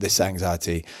 look, this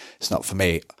anxiety, it's not for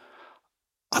me,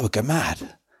 I would go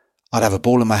mad. I'd have a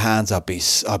ball in my hands. I'd be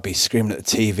screaming at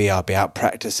the TV. I'd be out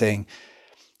practicing.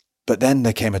 But then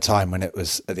there came a time when it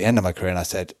was at the end of my career and I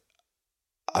said,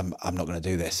 I'm not going to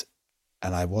do this.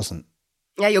 And I wasn't.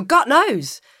 Yeah, your gut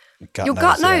knows. Your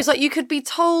gut knows. Yeah. Like you could be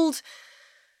told,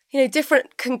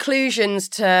 different conclusions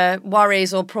to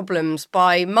worries or problems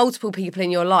by multiple people in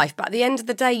your life. But at the end of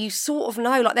the day, you sort of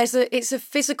know, like it's a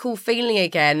physical feeling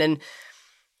again.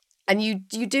 And you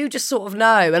do just sort of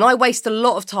know. And I waste a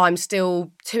lot of time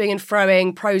still toing and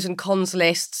froing pros and cons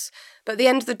lists. But at the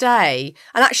end of the day,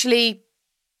 and actually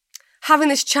having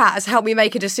this chat has helped me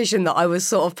make a decision that I was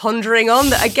sort of pondering on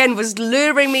that again was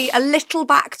luring me a little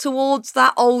back towards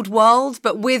that old world,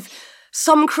 but with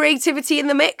some creativity in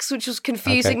the mix, which was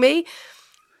confusing me.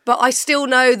 But I still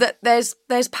know that there's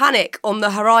panic on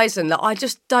the horizon that I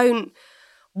just don't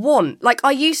want. Like,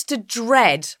 I used to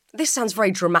dread, this sounds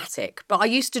very dramatic, but I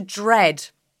used to dread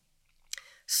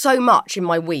so much in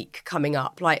my week coming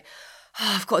up. Like,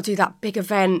 I've got to do that big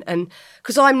event. And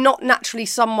because I'm not naturally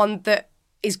someone that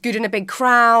is good in a big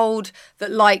crowd,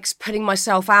 that likes putting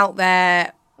myself out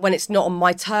there when it's not on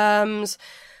my terms.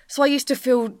 So I used to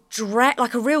feel dread,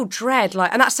 like a real dread,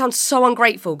 like, and that sounds so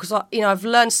ungrateful because I've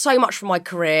learned so much from my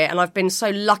career and I've been so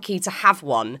lucky to have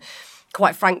one,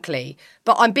 quite frankly.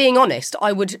 But I'm being honest,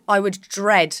 I would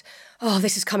dread, oh,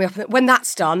 this is coming up. When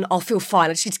that's done, I'll feel fine.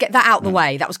 I just need to get that out of the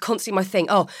way. That was constantly my thing.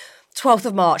 Oh, 12th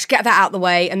of March, get that out of the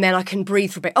way, and then I can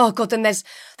breathe for a bit. Oh God, then there's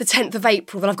the 10th of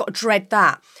April, then I've got to dread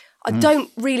that. I don't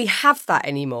really have that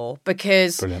anymore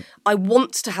because I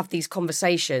want to have these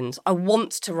conversations. I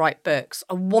want to write books.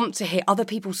 I want to hear other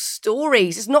people's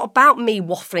stories. It's not about me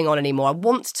waffling on anymore. I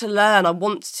want to learn. I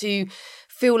want to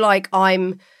feel like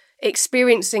I'm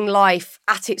experiencing life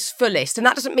at its fullest. And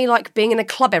that doesn't mean like being in a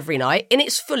club every night. In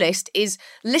its fullest is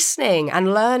listening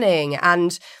and learning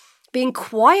and being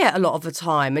quiet a lot of the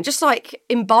time and just like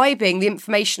imbibing the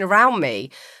information around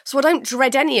me. So I don't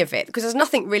dread any of it because there's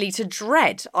nothing really to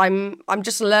dread. I'm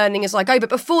just learning as I go. But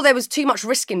before there was too much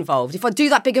risk involved. If I do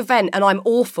that big event and I'm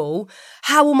awful,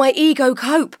 how will my ego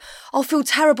cope? I'll feel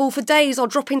terrible for days. I'll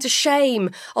drop into shame.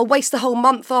 I'll waste the whole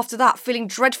month after that feeling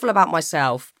dreadful about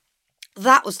myself.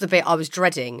 That was the bit I was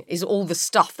dreading, is all the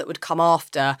stuff that would come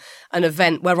after an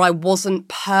event where I wasn't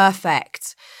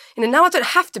perfect. Now I don't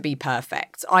have to be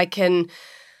perfect. I can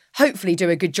hopefully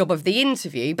do a good job of the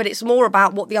interview, but it's more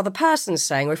about what the other person's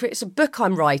saying. Or if it's a book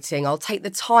I'm writing, I'll take the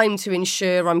time to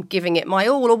ensure I'm giving it my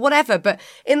all or whatever. But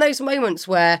in those moments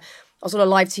where I was on a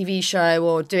live TV show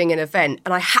or doing an event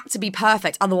and I had to be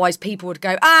perfect, otherwise people would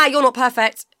go, you're not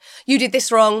perfect. You did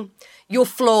this wrong. You're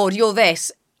flawed. You're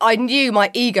this. I knew my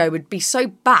ego would be so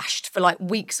bashed for like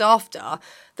weeks after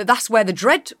that's where the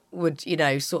dread would,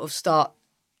 sort of start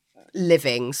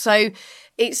living. So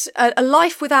it's a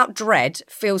life without dread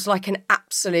feels like an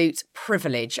absolute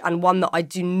privilege and one that I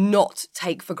do not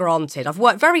take for granted. I've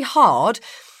worked very hard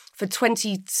for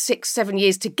 7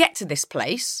 years to get to this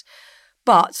place,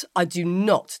 but I do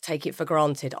not take it for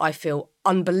granted. I feel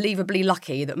unbelievably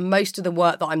lucky that most of the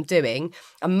work that I'm doing,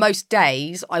 and most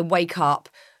days I wake up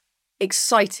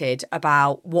excited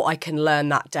about what I can learn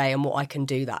that day and what I can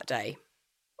do that day.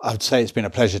 I would say it's been a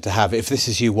pleasure to have. If this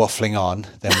is you waffling on,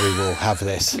 then we will have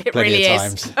this It plenty really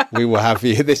of is. times. We will have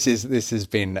you. This has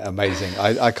been amazing.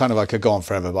 I could go on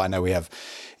forever, but I know we have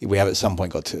at some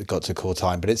point got to call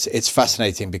time. But it's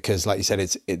fascinating because, like you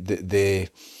said,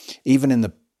 even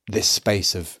in this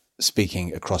space of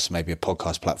speaking across maybe a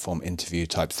podcast platform interview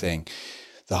type thing,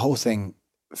 the whole thing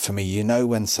for me,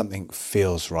 when something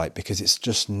feels right because it's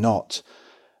just not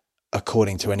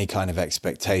according to any kind of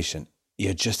expectation.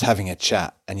 You're just having a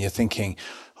chat and you're thinking,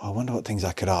 I wonder what things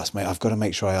I could ask. Mate, I've got to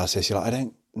make sure I ask this. You're like, I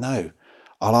don't know.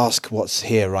 I'll ask what's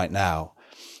here right now.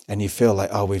 And you feel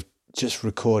like, we've just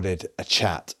recorded a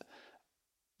chat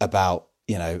about,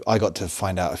 I got to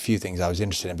find out a few things I was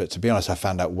interested in. But to be honest, I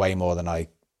found out way more than I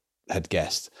had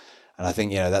guessed. And I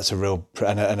think, that's a real,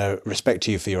 and a respect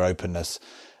to you for your openness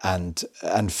and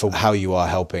for how you are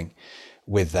helping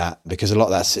with that, because a lot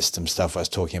of that system stuff I was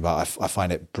talking about, I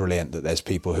find it brilliant that there's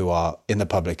people who are in the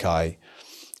public eye,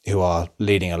 who are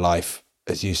leading a life,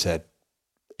 as you said,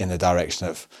 in the direction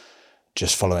of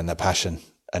just following their passion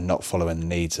and not following the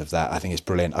needs of that. I think it's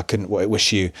brilliant. I couldn't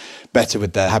wish you better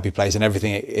with the Happy Place and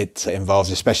everything it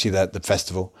involves, especially the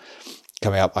festival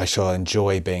coming up. I shall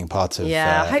enjoy being part of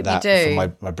I hope that. you do.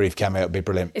 For my brief cameo, it'll be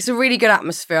brilliant. It's a really good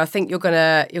atmosphere. I think you're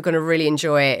gonna really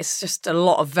enjoy it. It's just a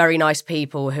lot of very nice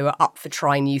people who are up for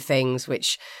trying new things,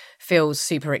 which feels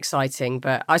super exciting.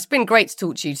 But it's been great to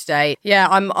talk to you today. Yeah,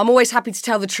 I'm always happy to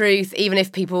tell the truth, even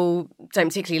if people don't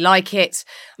particularly like it.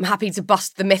 I'm happy to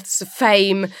bust the myths of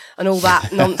fame and all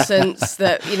that nonsense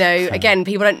that, again,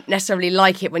 people don't necessarily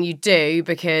like it when you do,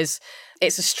 because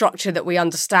it's a structure that we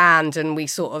understand and we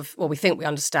think we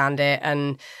understand it,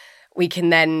 and we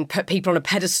can then put people on a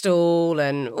pedestal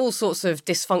and all sorts of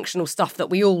dysfunctional stuff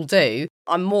that we all do.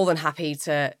 I'm more than happy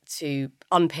to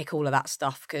unpick all of that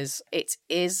stuff because it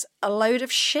is a load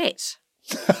of shit.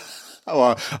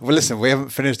 Well, listen, we haven't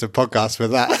finished a podcast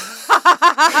with that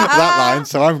that line,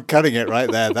 so I'm cutting it right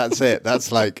there. That's it.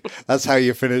 That's how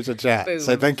you finish a chat. Boom.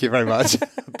 So thank you very much.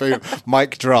 Boom.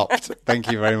 Mic dropped.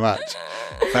 Thank you very much.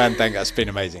 Fearne, that's been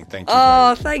amazing. Thank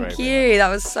you. Thank you. That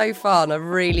was so fun. I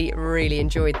really, really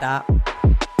enjoyed that.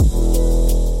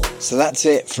 So that's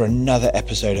it for another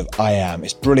episode of I Am.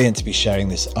 It's brilliant to be sharing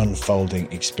this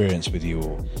unfolding experience with you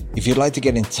all. If you'd like to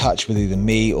get in touch with either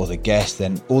me or the guest,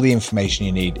 then all the information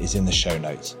you need is in the show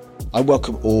notes. I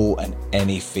welcome all and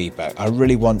any feedback. I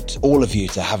really want all of you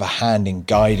to have a hand in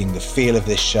guiding the feel of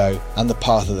this show and the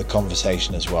path of the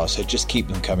conversation as well, so just keep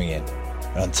them coming in.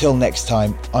 And until next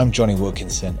time, I'm Johnny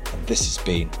Wilkinson, and this has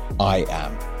been I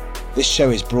Am. This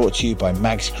show is brought to you by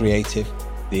Mags Creative.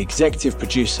 The executive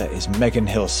producer is Megan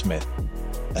Hill-Smith.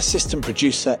 Assistant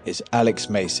producer is Alex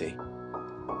Macy.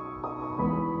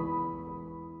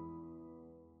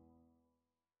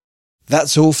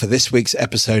 That's all for this week's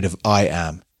episode of I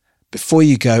Am. Before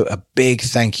you go, a big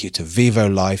thank you to Vivo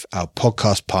Life, our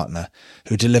podcast partner,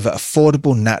 who deliver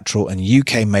affordable, natural and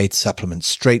UK-made supplements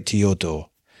straight to your door.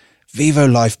 Vivo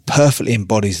Life perfectly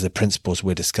embodies the principles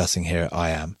we're discussing here at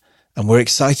I Am, and we're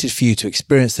excited for you to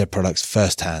experience their products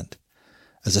firsthand.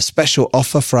 As a special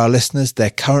offer for our listeners,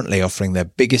 they're currently offering their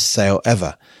biggest sale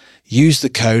ever. Use the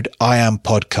code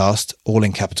IAMPODCAST, all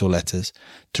in capital letters,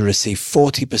 to receive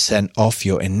 40% off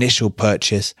your initial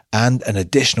purchase and an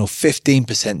additional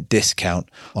 15% discount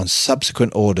on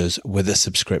subsequent orders with a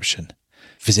subscription.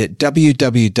 Visit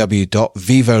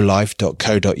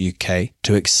www.vivolife.co.uk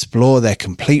to explore their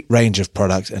complete range of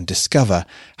products and discover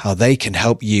how they can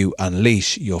help you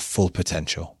unleash your full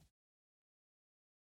potential.